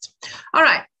moment. All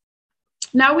right,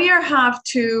 now we have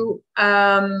to,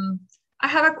 I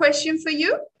have a question for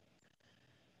you.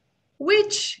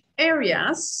 Which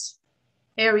areas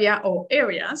of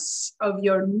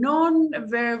your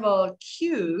non-verbal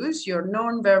cues, your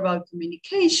non-verbal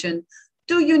communication,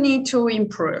 do you need to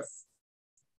improve?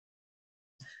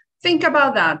 Think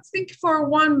about that. Think for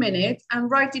 1 minute and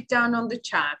write it down on the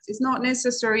chat. It's not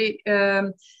necessary,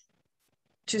 well,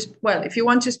 if you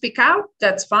want to speak out,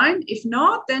 that's fine. If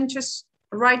not, then just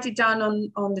write it down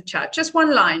on the chat. Just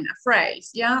one line, a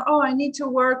phrase, yeah? Oh, I need to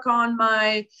work on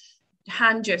my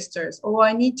hand gestures, or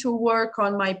I need to work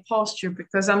on my posture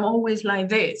because I'm always like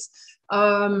this.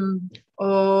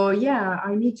 Oh yeah,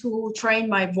 I need to train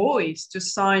my voice to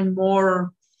sound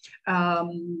more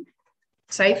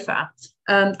safer.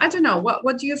 I don't know,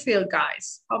 what do you feel,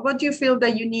 guys? What do you feel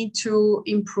that you need to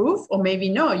improve? Or maybe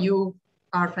no, you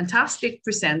are a fantastic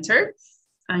presenter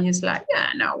and it's like,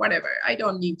 yeah, no, whatever, I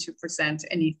don't need to present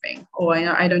anything, or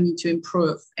I don't need to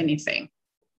improve anything.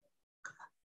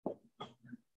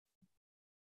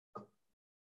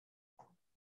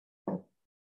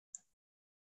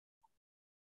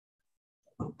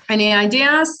 Any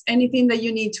ideas? Anything that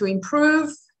you need to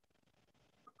improve?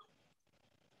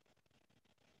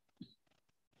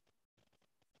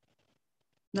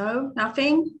 No,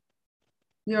 nothing?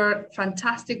 You're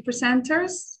fantastic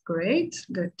presenters. Great,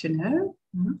 good to know.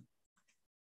 Mm-hmm.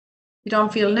 You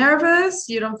don't feel nervous?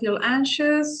 You don't feel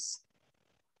anxious?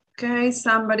 Okay,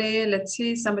 somebody, let's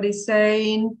see, somebody's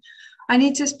saying, I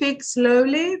need to speak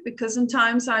slowly because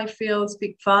sometimes I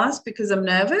speak fast because I'm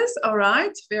nervous. All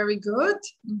right, very good.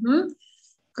 Mm-hmm.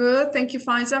 Good, thank you,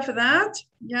 Faiza, for that.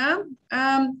 Yeah,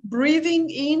 breathing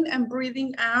in and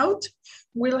breathing out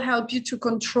will help you to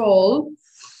control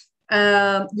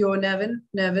your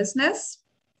nervousness.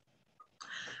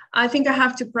 I think I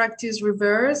have to practice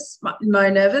reverse my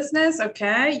nervousness.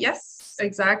 Okay, yes,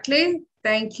 exactly.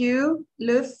 Thank you,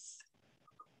 Luth.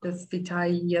 Yes,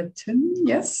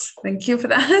 thank you for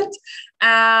that.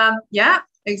 Yeah,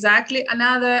 exactly.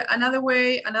 Another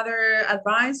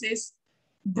advice is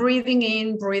breathing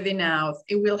in, breathing out.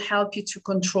 It will help you to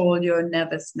control your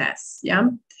nervousness. Yeah,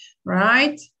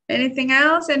 right. Anything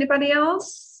else? Anybody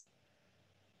else?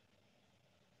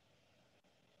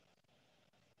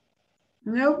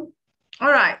 No.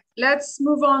 All right. Let's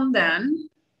move on then.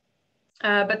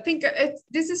 But think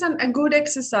this is a good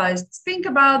exercise. Think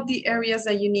about the areas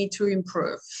that you need to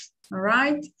improve. All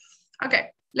right.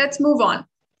 Okay. Let's move on.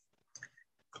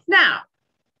 Now,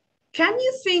 can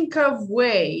you think of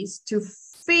ways to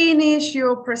finish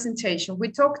your presentation? We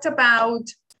talked about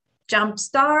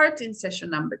jumpstart in session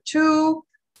number 2.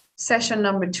 Session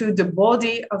number 2, the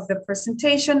body of the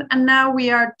presentation. And now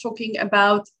we are talking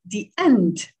about the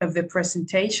end of the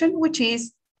presentation, which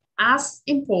is as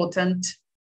important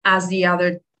as the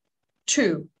other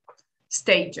 2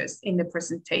 stages in the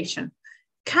presentation.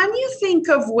 Can you think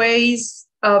of ways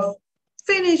of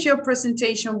finish your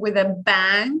presentation with a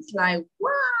bang? Like,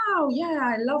 wow, yeah,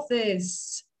 I love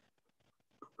this.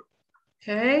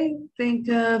 Okay, think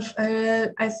of,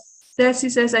 Desi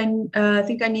says, I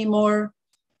think I need more,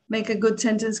 make a good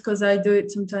sentence because I do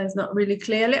it sometimes not really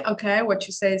clearly. Okay, what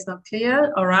you say is not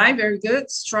clear. All right, very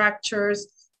good. Structures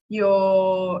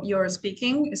your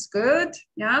speaking is good,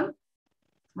 yeah.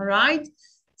 All right,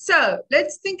 so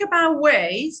let's think about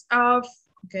ways of,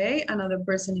 okay, another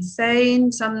person is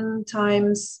saying,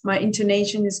 sometimes my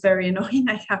intonation is very annoying,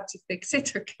 I have to fix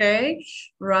it, okay,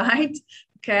 right,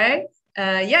 okay.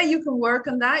 Yeah, you can work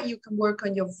on that. You can work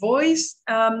on your voice.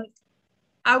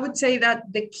 I would say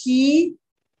that the key,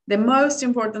 the most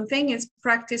important thing is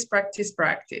practice, practice,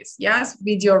 practice. Yes,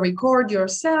 video record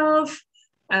yourself.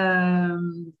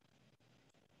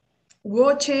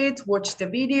 Watch it, watch the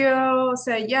video,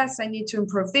 say, yes, I need to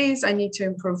improve this, I need to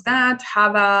improve that.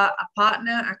 Have a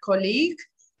partner, a colleague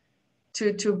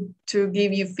to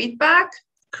give you feedback,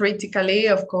 critically,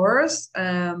 of course.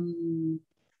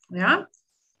 Yeah,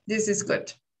 this is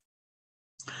good.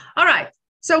 All right,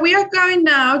 so we are going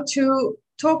now to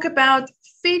talk about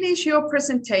finish your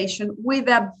presentation with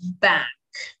a bang.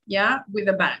 Yeah, with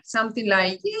a bang, something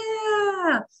like,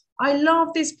 yeah, I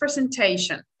love this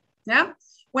presentation. Yeah.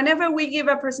 Whenever we give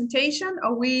a presentation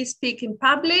or we speak in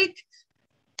public,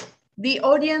 the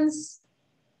audience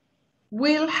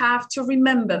will have to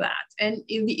remember that. And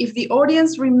if the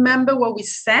audience remember what we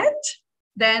said,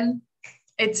 then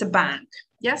it's a bang.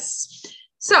 Yes.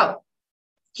 So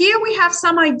here we have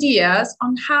some ideas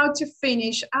on how to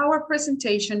finish our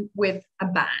presentation with a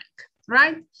bang,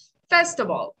 right? First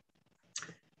of all,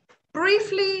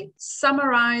 briefly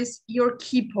summarize your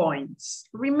key points.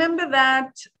 Remember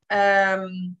that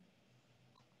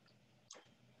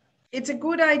it's a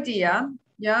good idea,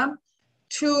 yeah,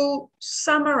 to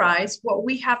summarize what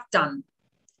we have done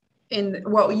in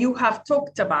what you have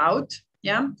talked about,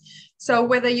 yeah. So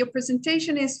whether your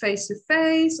presentation is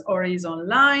face-to-face or is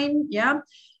online, yeah,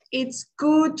 it's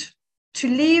good to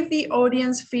leave the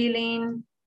audience feeling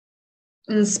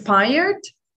inspired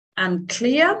and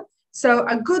clear. So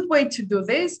a good way to do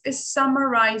this is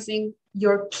summarizing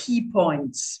your key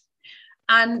points.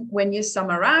 And when you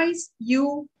summarize,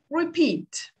 you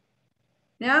repeat.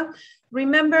 Yeah.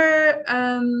 Remember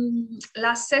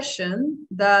last session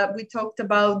that we talked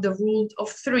about the rule of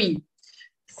 3.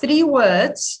 3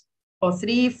 words or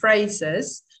 3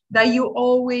 phrases that you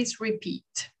always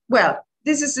repeat. Well,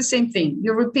 this is the same thing.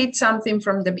 You repeat something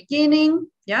from the beginning,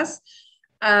 yes,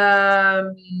 as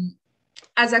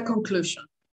a conclusion.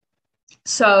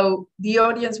 So the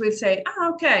audience will say,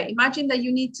 okay, imagine that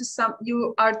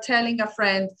you are telling a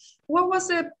friend, what was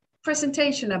the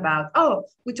presentation about? Oh,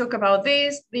 we talk about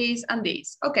this, this, and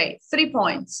this. Okay, 3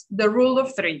 points, the rule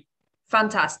of 3.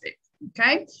 Fantastic,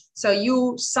 okay? So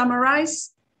you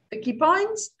summarize the key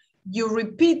points, you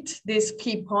repeat these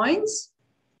key points,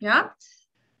 yeah?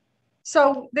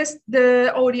 So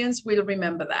the audience will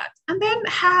remember that. And then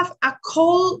have a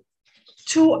call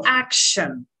to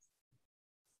action.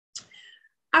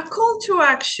 A call to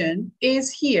action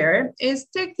is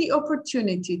take the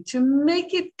opportunity to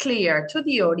make it clear to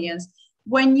the audience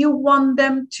when you want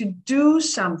them to do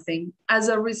something as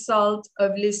a result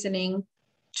of listening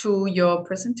to your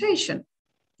presentation.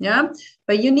 Yeah,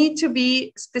 but you need to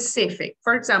be specific.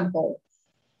 For example,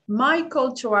 my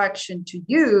call to action to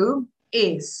you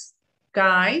is,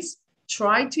 guys,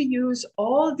 try to use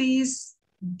all these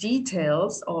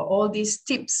details or all these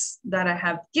tips that I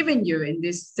have given you in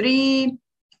these 3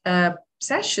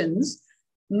 sessions.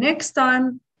 Next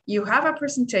time you have a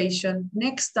presentation,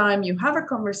 next time you have a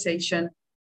conversation,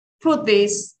 put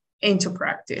this into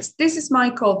practice. This is my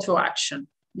call to action.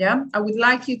 Yeah, I would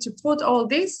like you to put all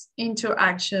this into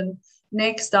action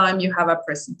next time you have a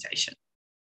presentation.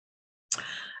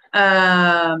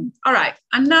 All right,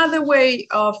 another way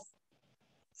of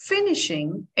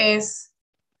finishing is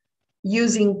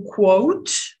using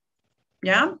quote.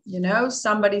 Yeah, you know,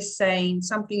 somebody's saying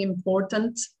something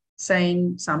important,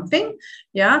 saying something.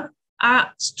 Yeah, a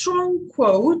strong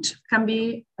quote can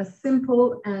be a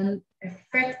simple and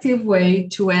effective way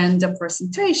to end a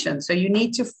presentation. So you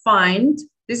need to find,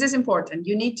 this is important,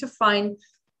 you need to find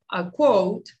a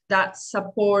quote that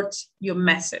supports your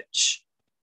message.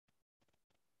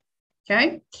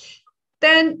 Okay,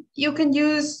 then you can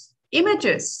use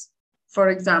images. For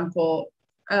example,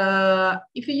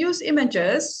 if you use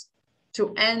images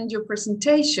to end your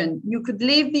presentation, you could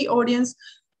leave the audience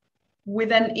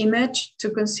with an image to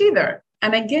consider.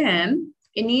 And again,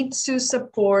 it needs to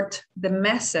support the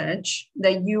message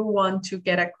that you want to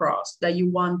get across, that you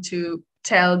want to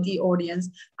tell the audience.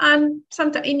 And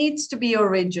sometimes it needs to be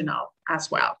original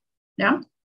as well. Yeah.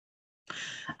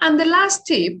 And the last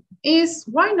tip is,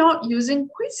 why not using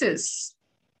quizzes?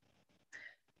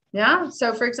 Yeah.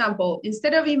 So for example,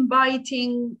 instead of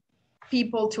inviting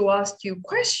people to ask you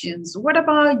questions, what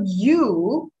about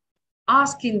you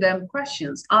asking them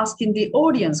questions, asking the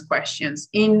audience questions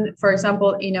in, for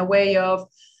example, in a way of,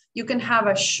 you can have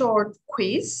a short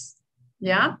quiz,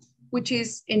 yeah, which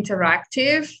is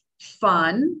interactive,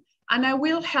 fun, and I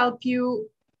will help you,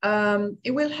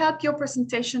 it will help your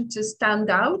presentation to stand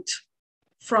out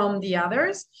from the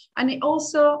others. And it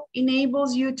also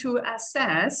enables you to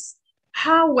assess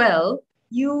how well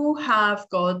you have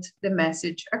got the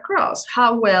message across,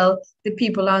 how well the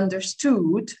people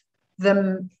understood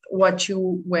what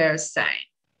you were saying,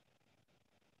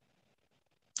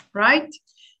 right?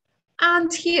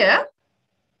 And here,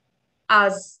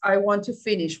 as I want to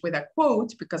finish with a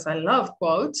quote, because I love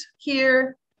quotes,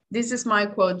 here, this is my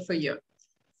quote for you.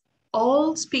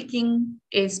 All speaking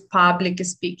is public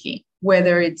speaking,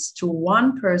 whether it's to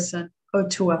one person or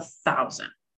to 1,000.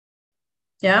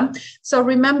 Yeah, so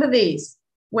remember this,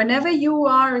 whenever you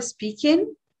are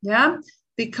speaking, yeah,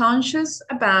 be conscious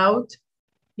about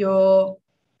the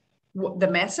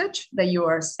message that you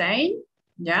are saying,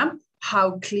 yeah,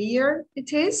 how clear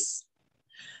it is,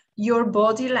 your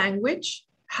body language,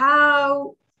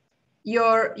 how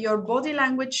your body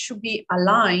language should be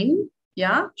aligned,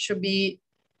 yeah, should be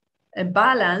a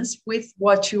balance with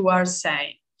what you are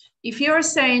saying. If you're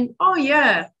saying, oh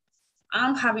yeah,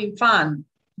 I'm having fun,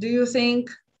 do you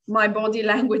think my body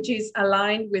language is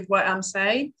aligned with what I'm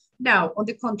saying? No, on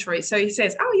the contrary. So he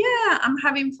says, oh yeah, I'm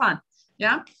having fun,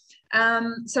 yeah.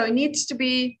 So it needs to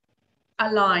be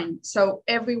aligned, so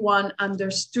everyone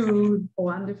understood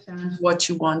or understands what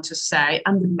you want to say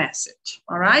and the message,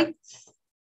 all right?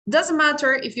 Doesn't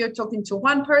matter if you're talking to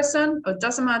one person, or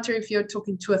doesn't matter if you're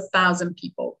talking to 1,000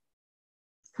 people.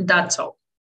 That's all.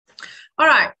 All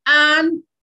right, and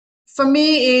for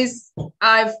me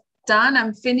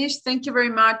I'm finished. Thank you very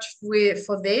much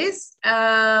for this.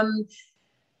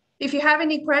 If you have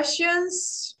any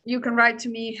questions, you can write to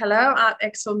me,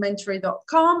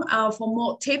 hello@excelmentory.com, for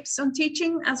more tips on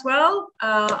teaching as well.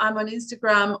 I'm on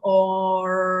Instagram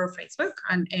or Facebook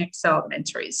and Excel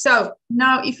Mentory. So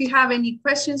now if you have any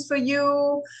questions for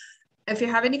you, if you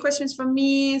have any questions for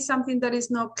me, something that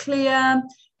is not clear,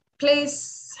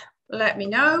 please let me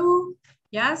know.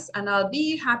 Yes, and I'll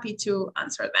be happy to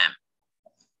answer them.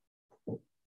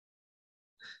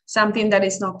 Something that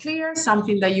is not clear,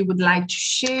 something that you would like to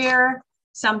share,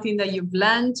 something that you've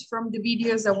learned from the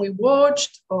videos that we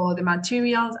watched or the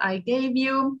materials I gave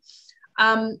you.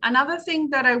 Another thing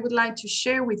that I would like to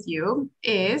share with you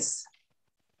is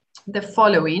the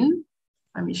following.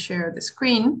 Let me share the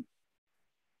screen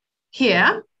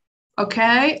here.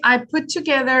 Okay, I put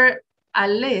together a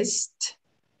list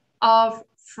of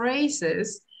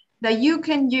phrases that you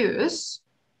can use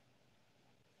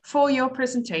for your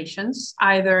presentations,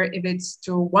 either if it's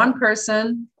to one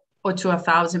person or to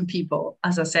 1,000 people,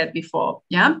 as I said before,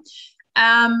 yeah?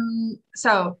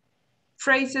 So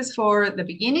phrases for the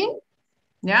beginning,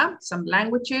 yeah? Some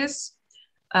languages,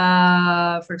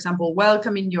 for example,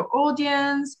 welcoming your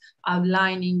audience,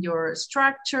 outlining your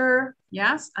structure,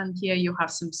 yes? And here you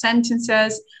have some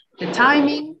sentences, the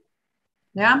timing,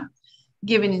 yeah?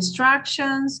 Giving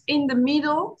instructions, in the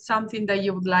middle, something that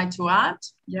you would like to add,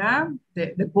 yeah,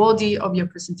 the body of your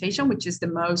presentation, which is the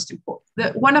most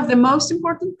important, one of the most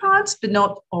important parts, but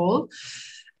not all.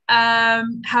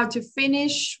 How to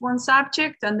finish one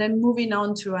subject and then moving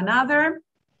on to another.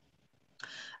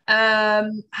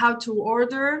 How to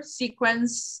order,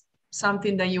 sequence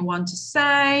something that you want to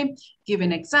say,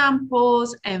 giving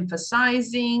examples,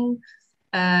 emphasizing,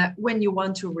 when you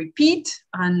want to repeat,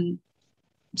 and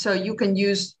so you can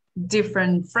use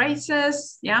different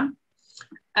phrases, yeah?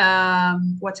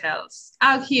 What else?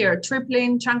 Out here,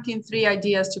 tripling, chunking 3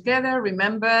 ideas together.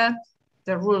 Remember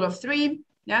the rule of 3,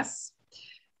 yes?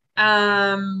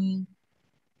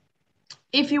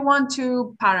 If you want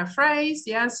to paraphrase,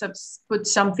 yes, put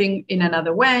something in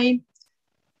another way.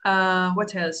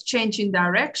 What else? Changing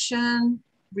direction,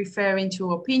 referring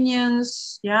to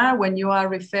opinions, yeah? When you are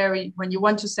referring, when you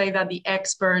want to say that the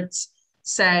experts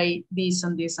say this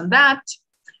and this and that,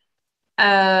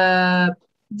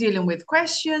 dealing with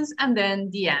questions, and then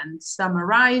the end,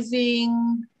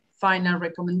 summarizing, final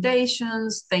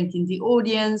recommendations, thanking the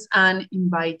audience, and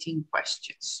inviting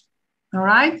questions. All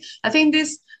right, I think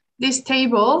this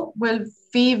table will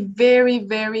be very,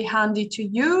 very handy to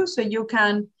you, so you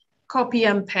can copy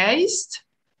and paste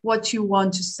what you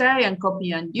want to say and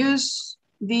copy and use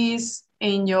these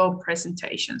in your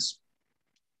presentations.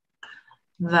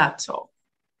 That's all.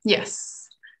 Yes.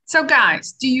 So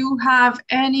guys, do you have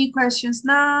any questions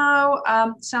now?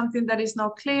 Something that is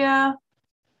not clear?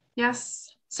 Yes.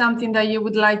 Something that you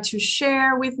would like to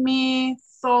share with me?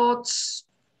 Thoughts?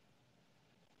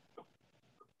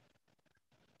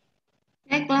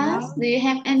 Hey, class, do you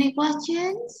have any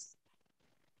questions?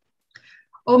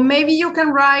 Or maybe you can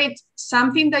write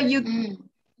something that you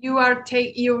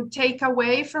take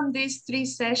away from these 3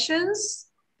 sessions.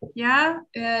 Yeah.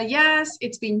 Yes,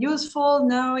 it's been useful.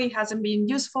 No, it hasn't been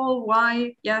useful.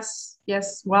 Why? Yes.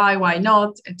 Yes. Why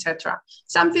not? Etc.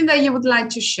 Something that you would like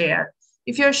to share.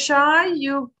 If you're shy,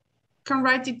 you can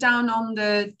write it down on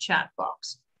the chat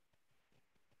box.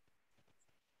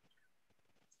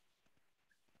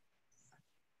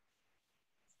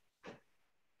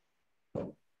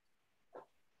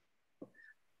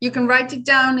 You can write it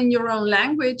down in your own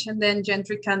language and then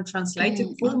Gentry can translate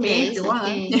it for me if you want.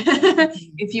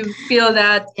 If you feel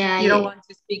that you don't want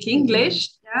to speak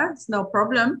English, yeah, it's no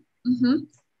problem.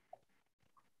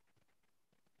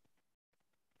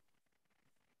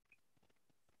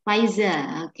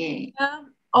 Faiza, okay. Yeah,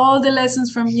 all the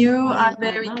lessons from you are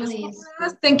very useful for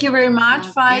us. Thank you very much,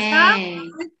 Faiza.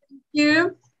 Thank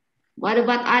you. What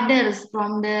about others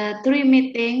from the 3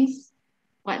 meetings?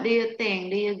 What do you think?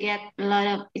 Do you get a lot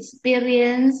of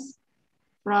experience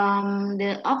from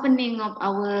the opening of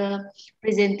our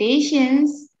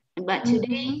presentations? But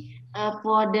today,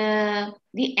 for the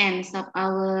ends of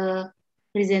our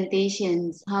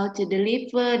presentations, how to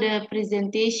deliver the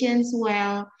presentations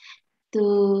well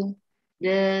to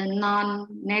the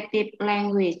non-native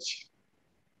language,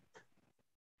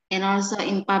 and also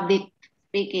in public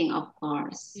speaking, of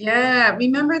course. Yeah,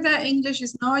 remember that English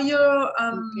is not your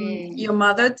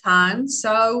mother tongue.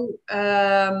 So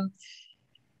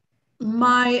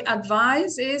my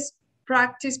advice is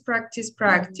practice, practice,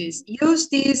 practice. Use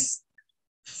these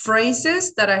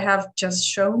phrases that I have just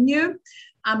shown you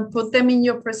and put them in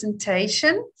your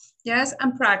presentation. Yes,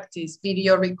 and practice.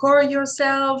 Video record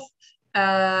yourself.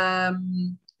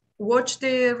 Watch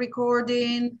the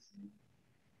recording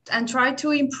and try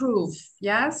to improve.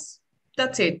 Yes.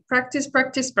 That's it. Practice,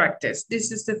 practice, practice.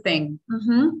 This is the thing.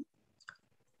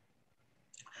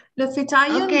 Okay,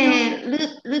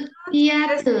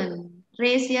 Lutfiatun,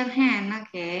 raise your hand.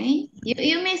 Okay,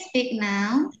 you may speak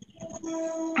now.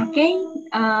 Okay,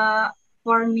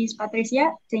 for Miss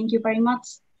Patricia, thank you very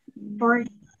much for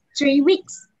 3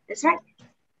 weeks. That's right.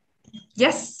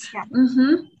 Yes. Yeah.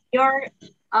 You're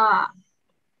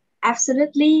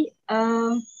absolutely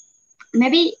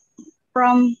maybe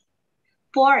from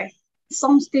 4.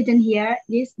 Some students here,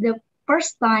 this is the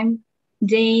first time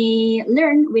they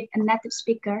learn with a native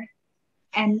speaker.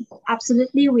 And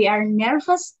absolutely, we are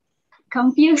nervous,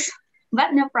 confused,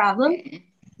 but no problem.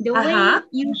 The way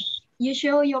you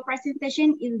show your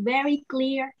presentation is very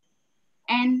clear,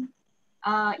 and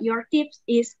your tips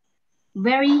is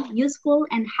very useful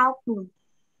and helpful.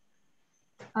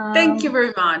 Thank you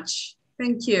very much.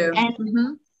 Thank you.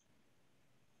 And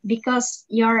because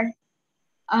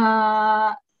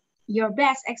your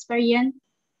best experience,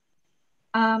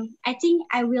 I think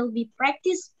I will be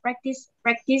practice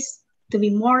to be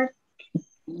more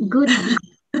good.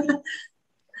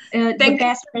 The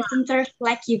best presenters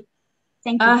like you.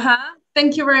 Thank you.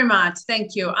 Thank you very much.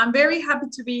 Thank you. I'm very happy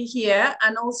to be here,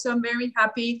 and also I'm very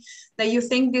happy that you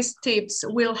think these tips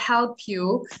will help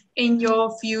you in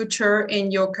your future,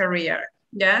 in your career.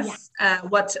 Yes,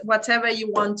 whatever you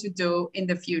want to do in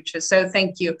the future. So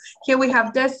thank you. Here we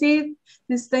have Desi.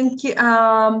 Thank you.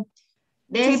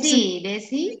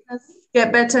 Desi.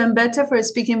 Get better and better for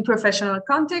speaking professional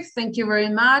context. Thank you very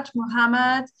much,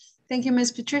 Muhammad. Thank you,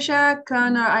 Miss Patricia.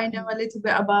 Connor, I know a little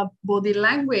bit about body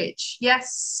language.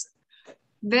 Yes,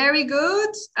 very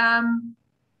good.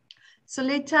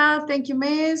 Solita, thank you,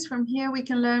 Miss. From here, we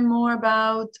can learn more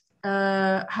about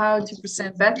how to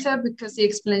present better because the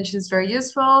explanation is very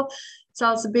useful.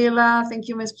 Salsabila, thank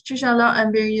you, Miss Patricia, a lot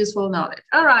and very useful knowledge.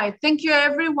 All right, thank you,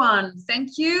 everyone.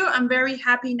 Thank you. I'm very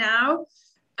happy now.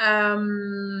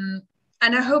 And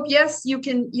I hope, yes, you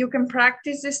can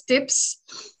practice these tips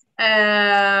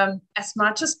as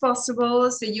much as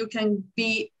possible so you can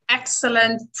be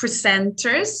excellent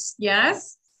presenters.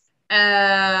 Yes.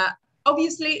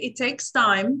 Obviously, it takes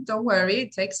time. Don't worry,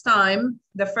 it takes time.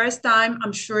 The first time,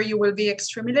 I'm sure you will be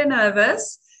extremely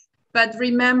nervous. But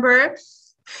remember,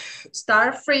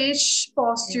 start fresh,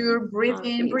 posture, breathe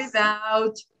in, breathe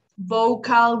out,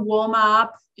 vocal warm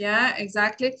up. Yeah,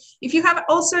 exactly. If you have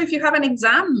an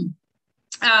exam,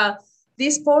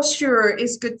 this posture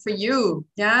is good for you.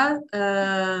 Yeah.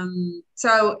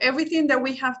 So everything that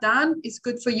we have done is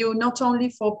good for you, not only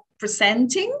for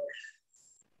presenting,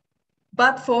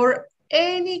 but for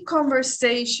any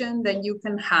conversation that you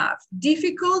can have,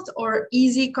 difficult or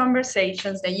easy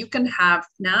conversations that you can have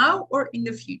now or in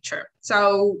the future.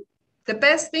 So the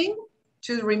best thing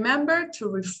to remember, to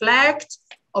reflect,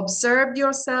 observe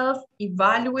yourself,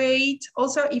 evaluate,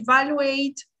 also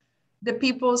evaluate the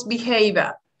people's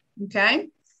behavior, okay?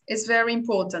 It's very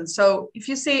important. So if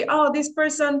you say, oh, this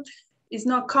person is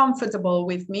not comfortable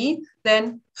with me,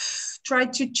 then try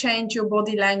to change your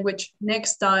body language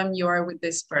next time you are with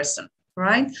this person,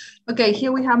 right? Okay,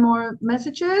 here we have more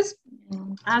messages.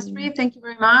 Astrid, thank you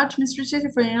very much, Ms. Patricia,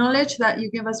 for your knowledge that you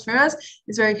give us first.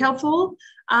 It's very helpful.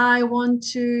 I want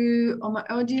to on my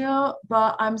audio,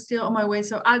 but I'm still on my way.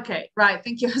 So, okay, right.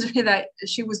 Thank you, Astrid, that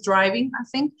she was driving, I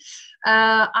think.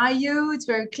 IU, it's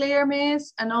very clear,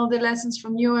 Miss, and all the lessons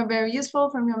from you are very useful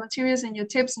from your materials and your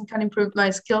tips and can improve my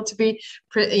skill to be,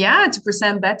 to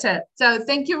present better. So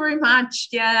thank you very much.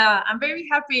 Yeah, I'm very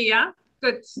happy. Yeah,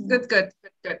 good.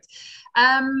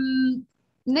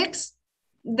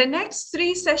 The next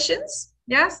 3 sessions,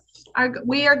 yes,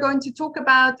 we are going to talk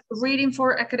about reading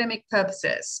for academic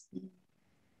purposes.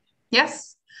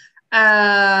 Yes.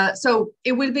 So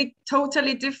it will be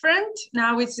totally different.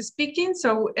 Now it's speaking.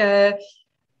 So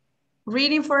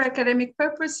reading for academic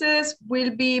purposes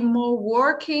will be more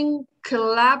working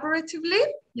collaboratively.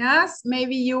 Yes,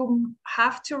 maybe you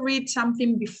have to read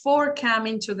something before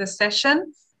coming to the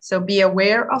session. So be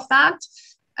aware of that.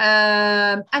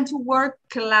 And to work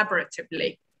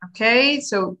collaboratively. Okay,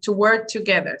 so to work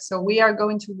together. So we are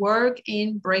going to work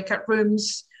in breakout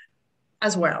rooms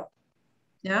as well.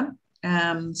 Yeah.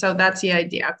 So that's the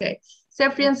idea. Okay.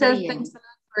 Sefrian says, thanks a lot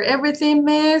for everything,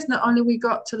 Miss. Not only we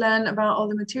got to learn about all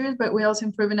the materials, but we also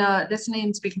improving our listening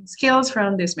and speaking skills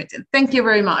from this meeting. Thank you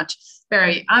very much.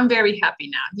 I'm very happy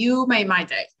now. You made my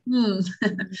day.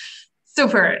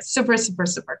 Super.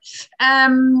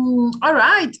 All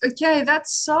right. Okay,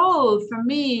 that's all for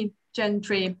me,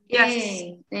 Gentry. Yes.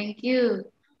 Okay, thank you,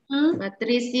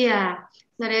 Patricia.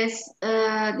 So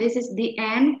this is the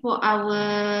end for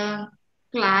our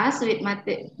class with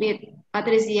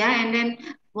Patricia, and then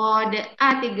for the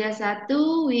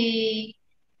A31 we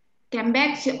came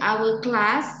back to our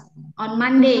class on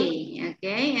Monday.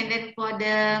 Okay, and then for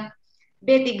the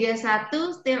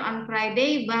B31 still on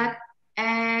Friday, but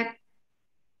at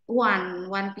 1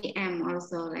 p.m.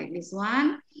 also, like this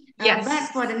one. Yes.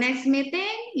 But for the next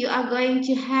meeting, you are going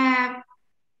to have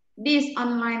this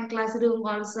online classroom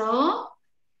also,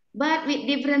 but with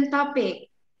different topic.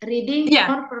 Reading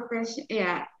for profession,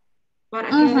 for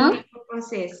academic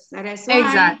purposes. So that's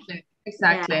why.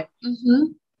 Exactly.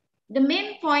 The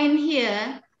main point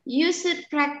here, you should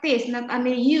practice, not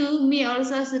only you, me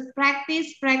also should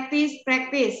practice,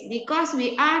 because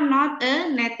we are not a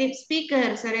native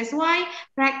speaker. So that's why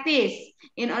practice,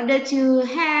 in order to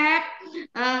have,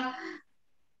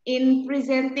 in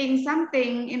presenting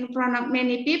something in front of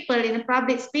many people, in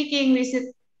public speaking, we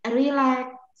should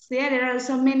relax. Yeah, there are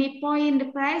so many points,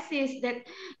 the phrases that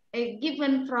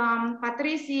given from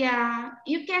Patricia,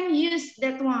 you can use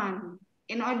that one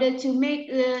in order to make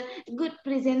good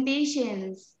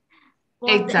presentations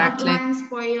for the outlines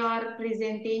for your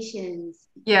presentations.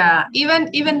 Yeah,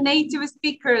 even native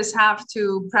speakers have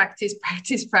to practice.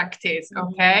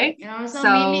 Okay. And also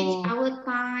manage our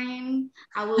time,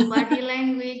 our body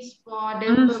language for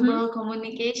the verbal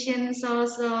communications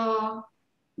also.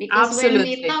 Because when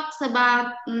we talk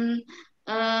about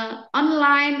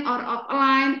online or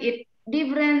offline, it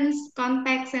different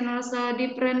context and also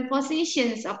different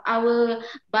positions of our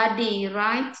body,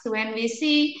 right? So when we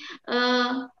see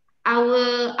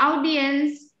our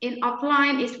audience in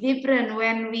offline is different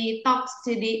when we talk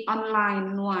to the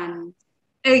online one.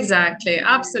 Exactly,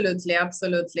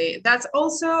 absolutely. That's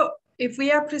also, if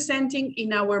we are presenting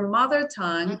in our mother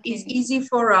tongue, it's easy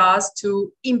for us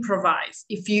to improvise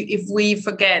if we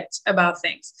forget about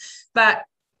things. But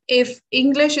if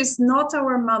English is not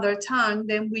our mother tongue,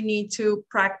 then we need to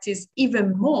practice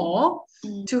even more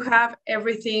to have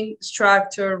everything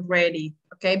structured ready,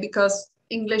 okay? Because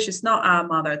English is not our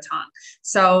mother tongue.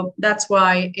 So that's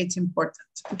why it's important.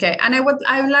 Okay, and I would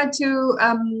like to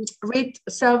read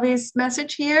Selvi's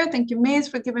message here. Thank you, Miss,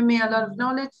 for giving me a lot of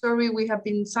knowledge. Sorry, we have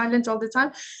been silent all the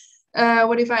time.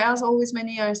 What if I ask? Always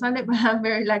many are silent, but I'm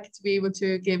very lucky to be able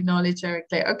to give knowledge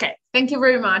directly. Okay, thank you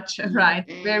very much. Right,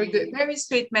 very good, very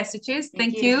sweet messages.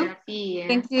 Thank you.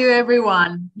 Thank you,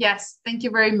 everyone. Yes, thank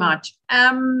you very much.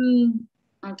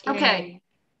 Okay.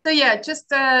 So yeah, just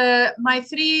the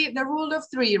rule of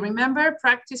three. Remember,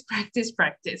 practice, practice,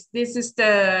 practice. This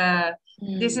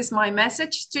is my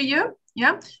message to you.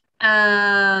 Yeah,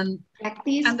 and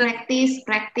practice.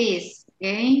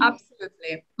 Okay.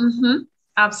 Absolutely.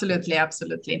 Absolutely,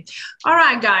 absolutely. All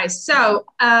right, guys. So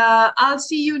I'll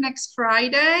see you next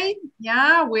Friday.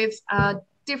 Yeah, with a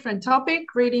different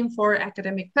topic, reading for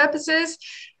academic purposes.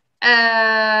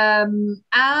 And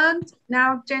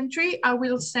now, Gentry, I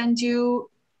will send you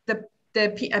a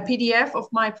PDF of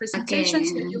my presentation,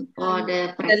 so you for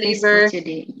the can practice deliver for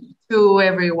today to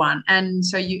everyone, and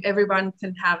so everyone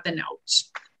can have the notes.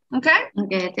 Okay.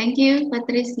 Okay. Thank you,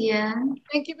 Patricia.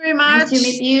 Thank you very much. Nice to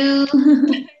meet you.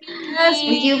 Yes,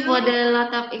 Thank you for the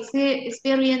lot of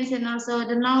experience and also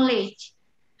the knowledge.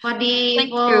 For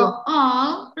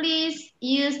all, please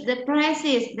use the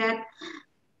phrases that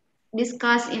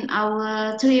discussed in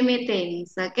our 3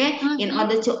 meetings, okay? In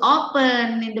order to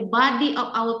open in the body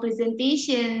of our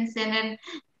presentations and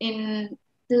then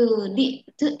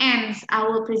to end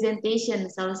our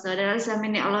presentations also. There are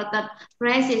a lot of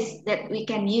phrases that we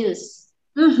can use.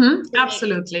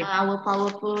 Absolutely. Our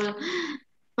powerful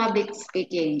public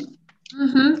speaking.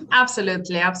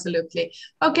 Absolutely, absolutely.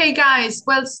 Okay, guys.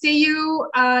 Well, see you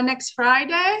next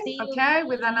Friday. Okay,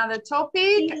 with another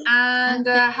topic, and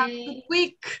have a good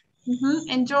week.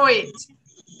 Enjoy it.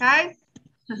 Okay.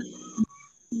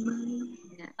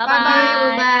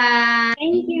 Bye. Bye.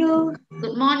 Thank you.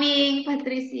 Good morning,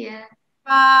 Patricia.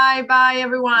 Bye, bye,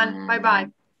 everyone. Bye,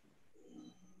 bye.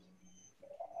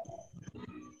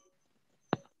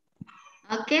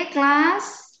 Okay,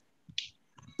 class.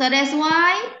 So that's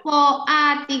why for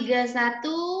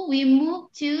A31 we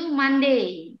move to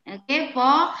Monday. Okay,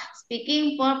 for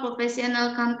speaking for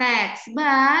professional context.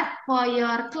 But for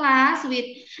your class with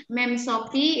Ma'am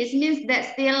Sophie, it means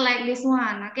that still like this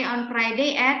one. Okay, on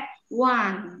Friday at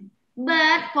 1.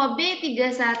 But for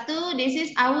B31, this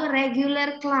is our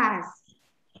regular class.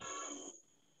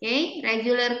 Okay,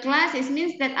 regular class, it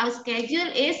means that our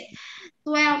schedule is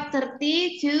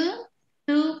 12:30 to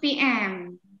 2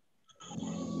 p.m.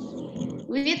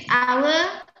 with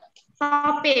our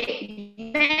topic,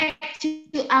 back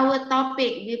to our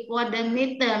topic before the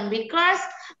midterm, because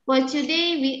for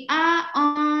today we are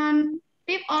on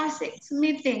 5th or 6th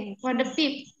meeting, for the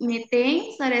 5th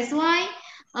meeting, so that's why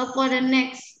for the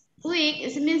next week,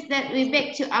 it means that we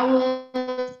back to our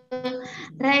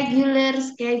regular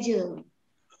schedule.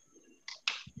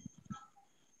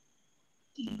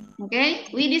 Okay,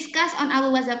 we discuss on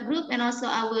our WhatsApp group and also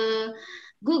our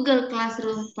Google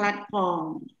Classroom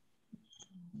platform.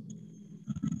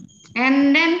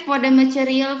 And then for the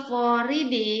material for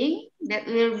reading, that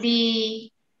will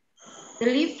be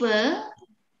delivered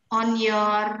on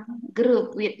your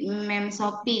group with Ma'am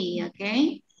Sophie,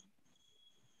 okay?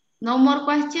 No more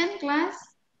question, class?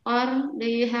 Or do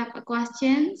you have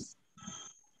questions?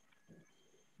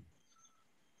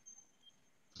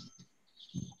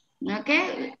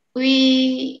 Okay,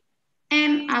 we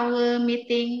end our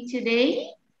meeting today.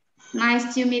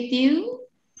 Nice to meet you.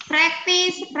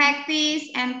 Practice, practice,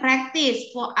 and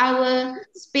practice for our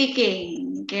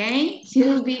speaking, okay?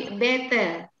 To be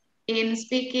better in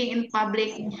speaking in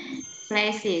public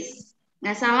places.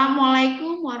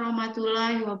 Assalamualaikum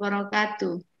warahmatullahi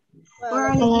wabarakatuh.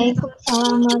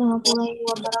 Waalaikumsalam warahmatullahi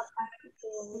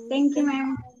wabarakatuh. Thank you,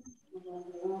 ma'am.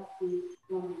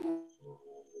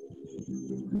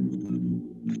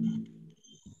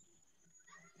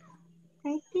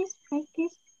 Practice,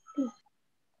 practice.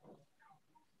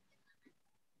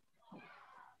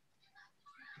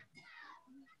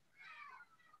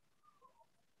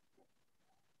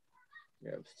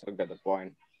 Yeah, still got the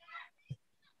point.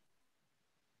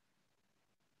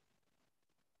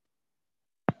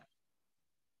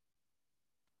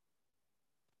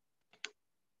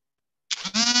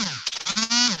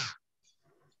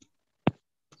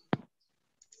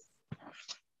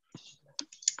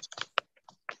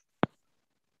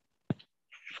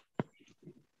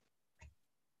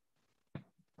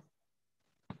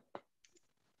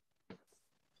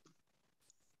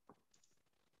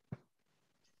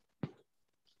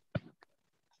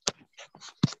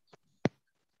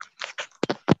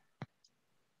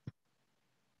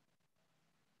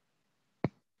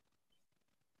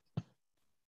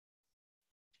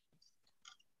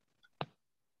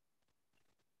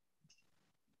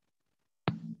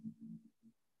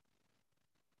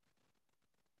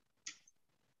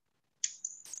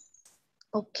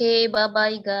 Okay,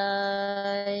 bye-bye,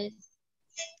 guys.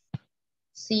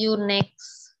 See you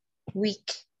next week.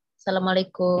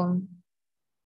 Assalamualaikum.